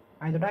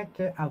I'd like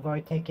to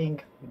avoid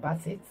taking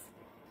buses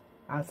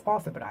as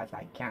possible as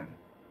I can.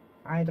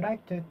 I'd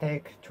like to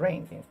take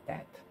trains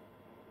instead.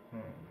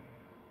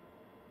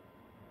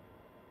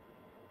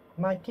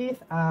 My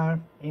teeth are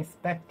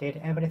inspected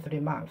every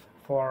 3 months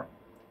for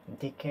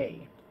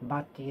decay,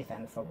 bad teeth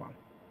and so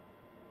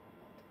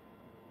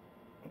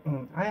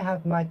on. I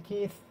have my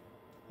teeth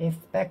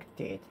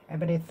inspected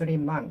every 3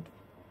 months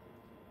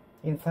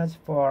in search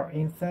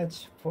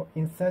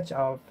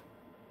of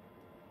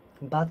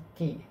bad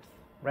teeth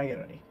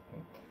regularly.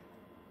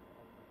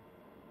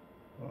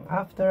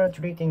 After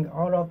treating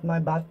all of my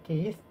bad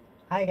teeth,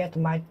 I get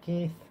my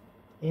teeth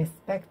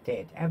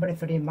inspected every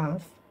 3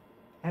 months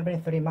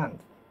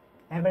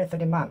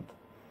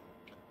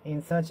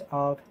in search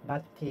of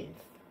bad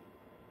teeth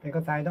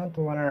because I don't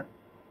want to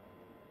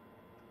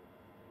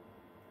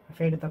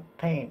feel the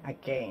pain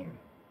again.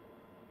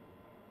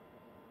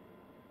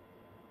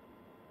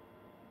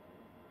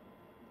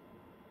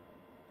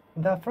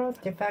 The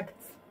first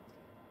defects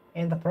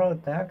in the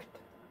product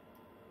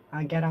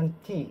are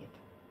guaranteed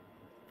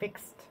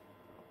fixed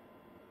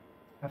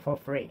for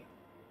free.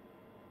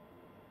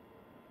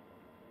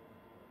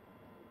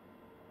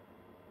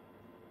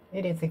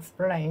 It is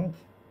explained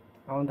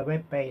on the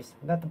web page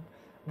that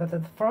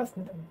the first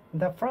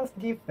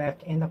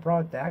defect in the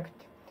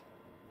product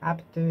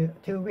up to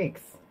 2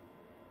 weeks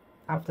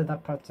after the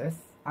purchase,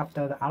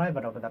 after the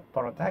arrival of the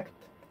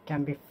product,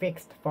 can be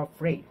fixed for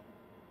free.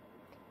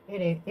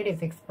 It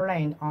is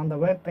explained on the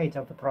web page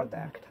of the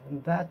product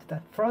that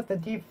the first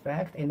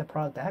defect in the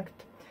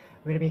product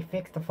will be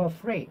fixed for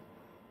free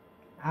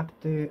up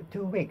to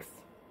 2 weeks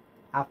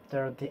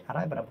after the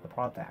arrival of the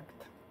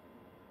product.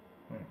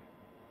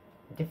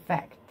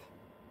 Defect,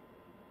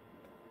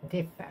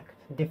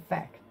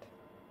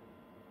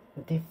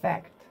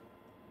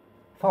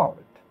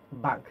 fault,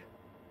 bug,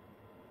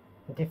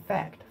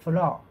 defect,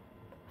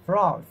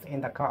 flaws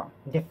in the car,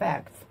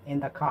 defects in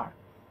the car,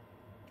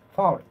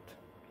 fault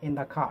in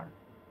the car.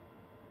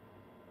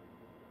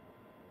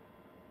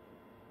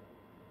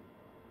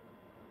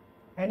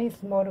 Any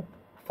small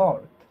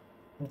fault,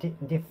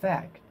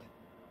 defect,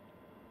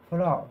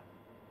 flaw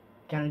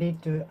can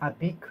lead to a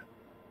big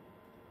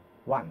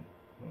one.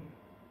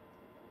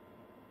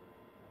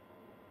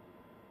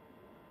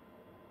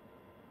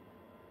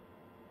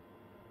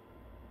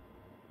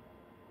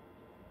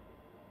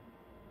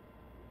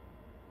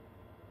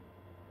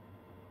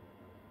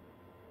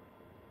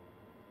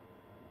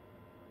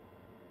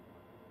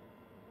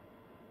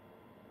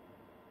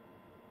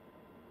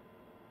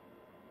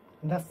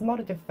 The small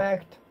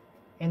defect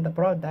in the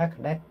product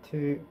led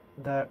to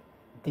the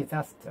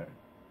disaster.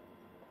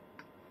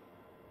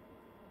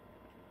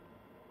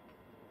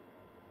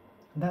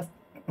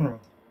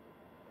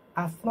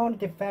 A small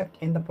defect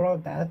in the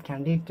product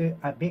can lead to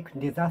a big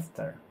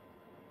disaster.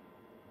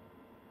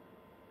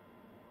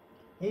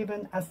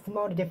 Even a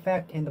small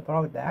defect in the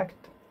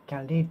product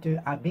can lead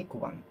to a big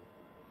one.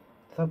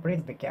 So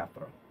please be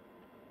careful.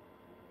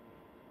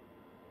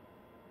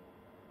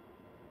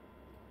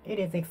 It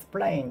is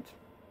explained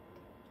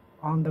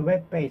on the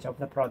web page of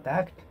the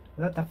product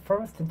that the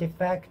first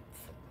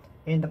defects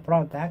in the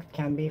product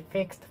can be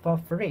fixed for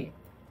free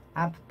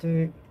up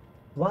to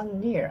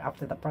 1 year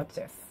after the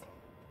purchase.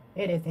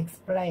 It is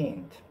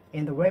explained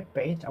in the web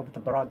page of the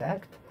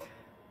product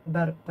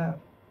that the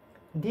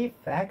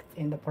defects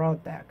in the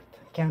product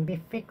can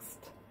be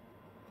fixed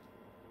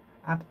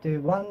up to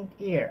 1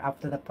 year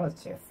after the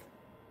purchase,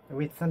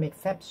 with some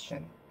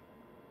exception.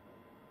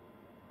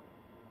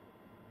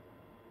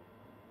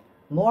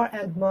 More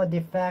and more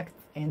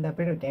defects in the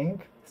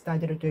building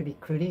started to be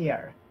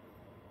clear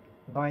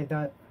by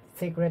the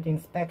secret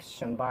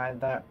inspection by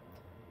the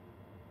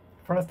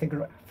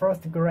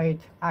first grade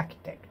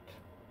architect.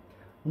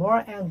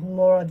 More and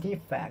more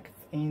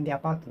defects in the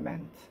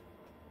apartment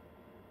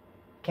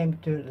came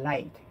to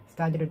light,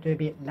 started to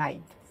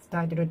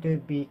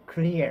be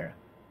clear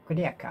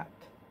cut,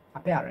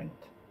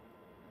 apparent,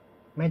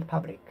 made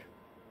public.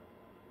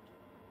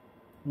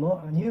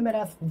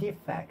 Numerous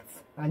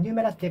defects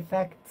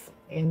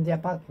in the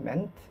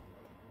apartment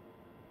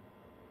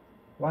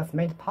was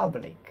made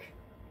public.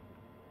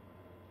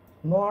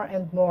 More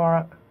and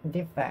more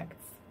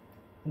defects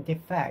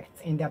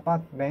in the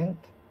apartment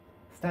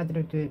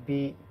started to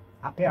be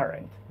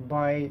apparent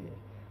by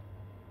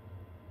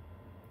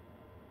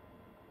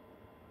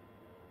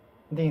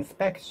the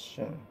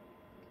inspection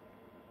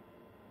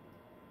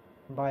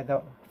by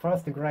the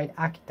first grade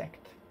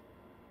architect.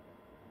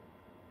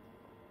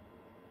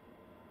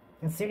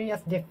 And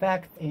serious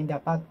defects in the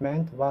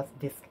apartment were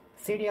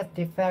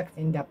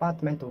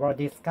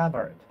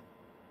discovered,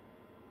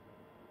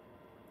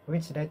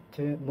 which led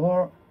to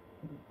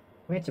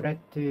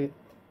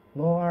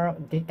more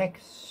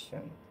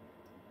detection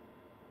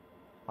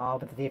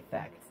of the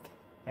defects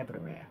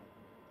everywhere.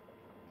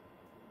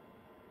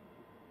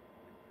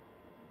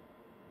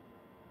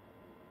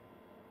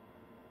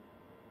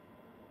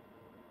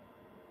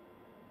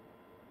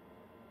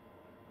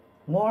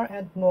 More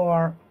and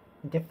more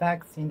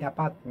defects in the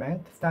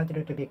apartment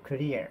started to be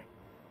clear.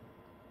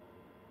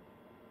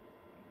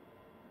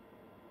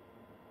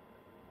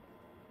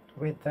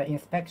 With the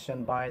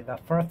inspection by the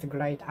first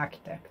grade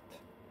architect.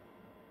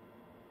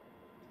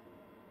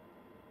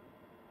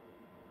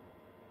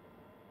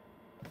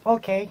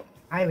 Okay,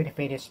 I will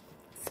finish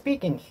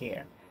speaking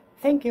here.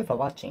 Thank you for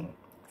watching.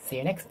 See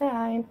you next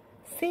time.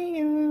 See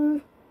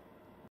you!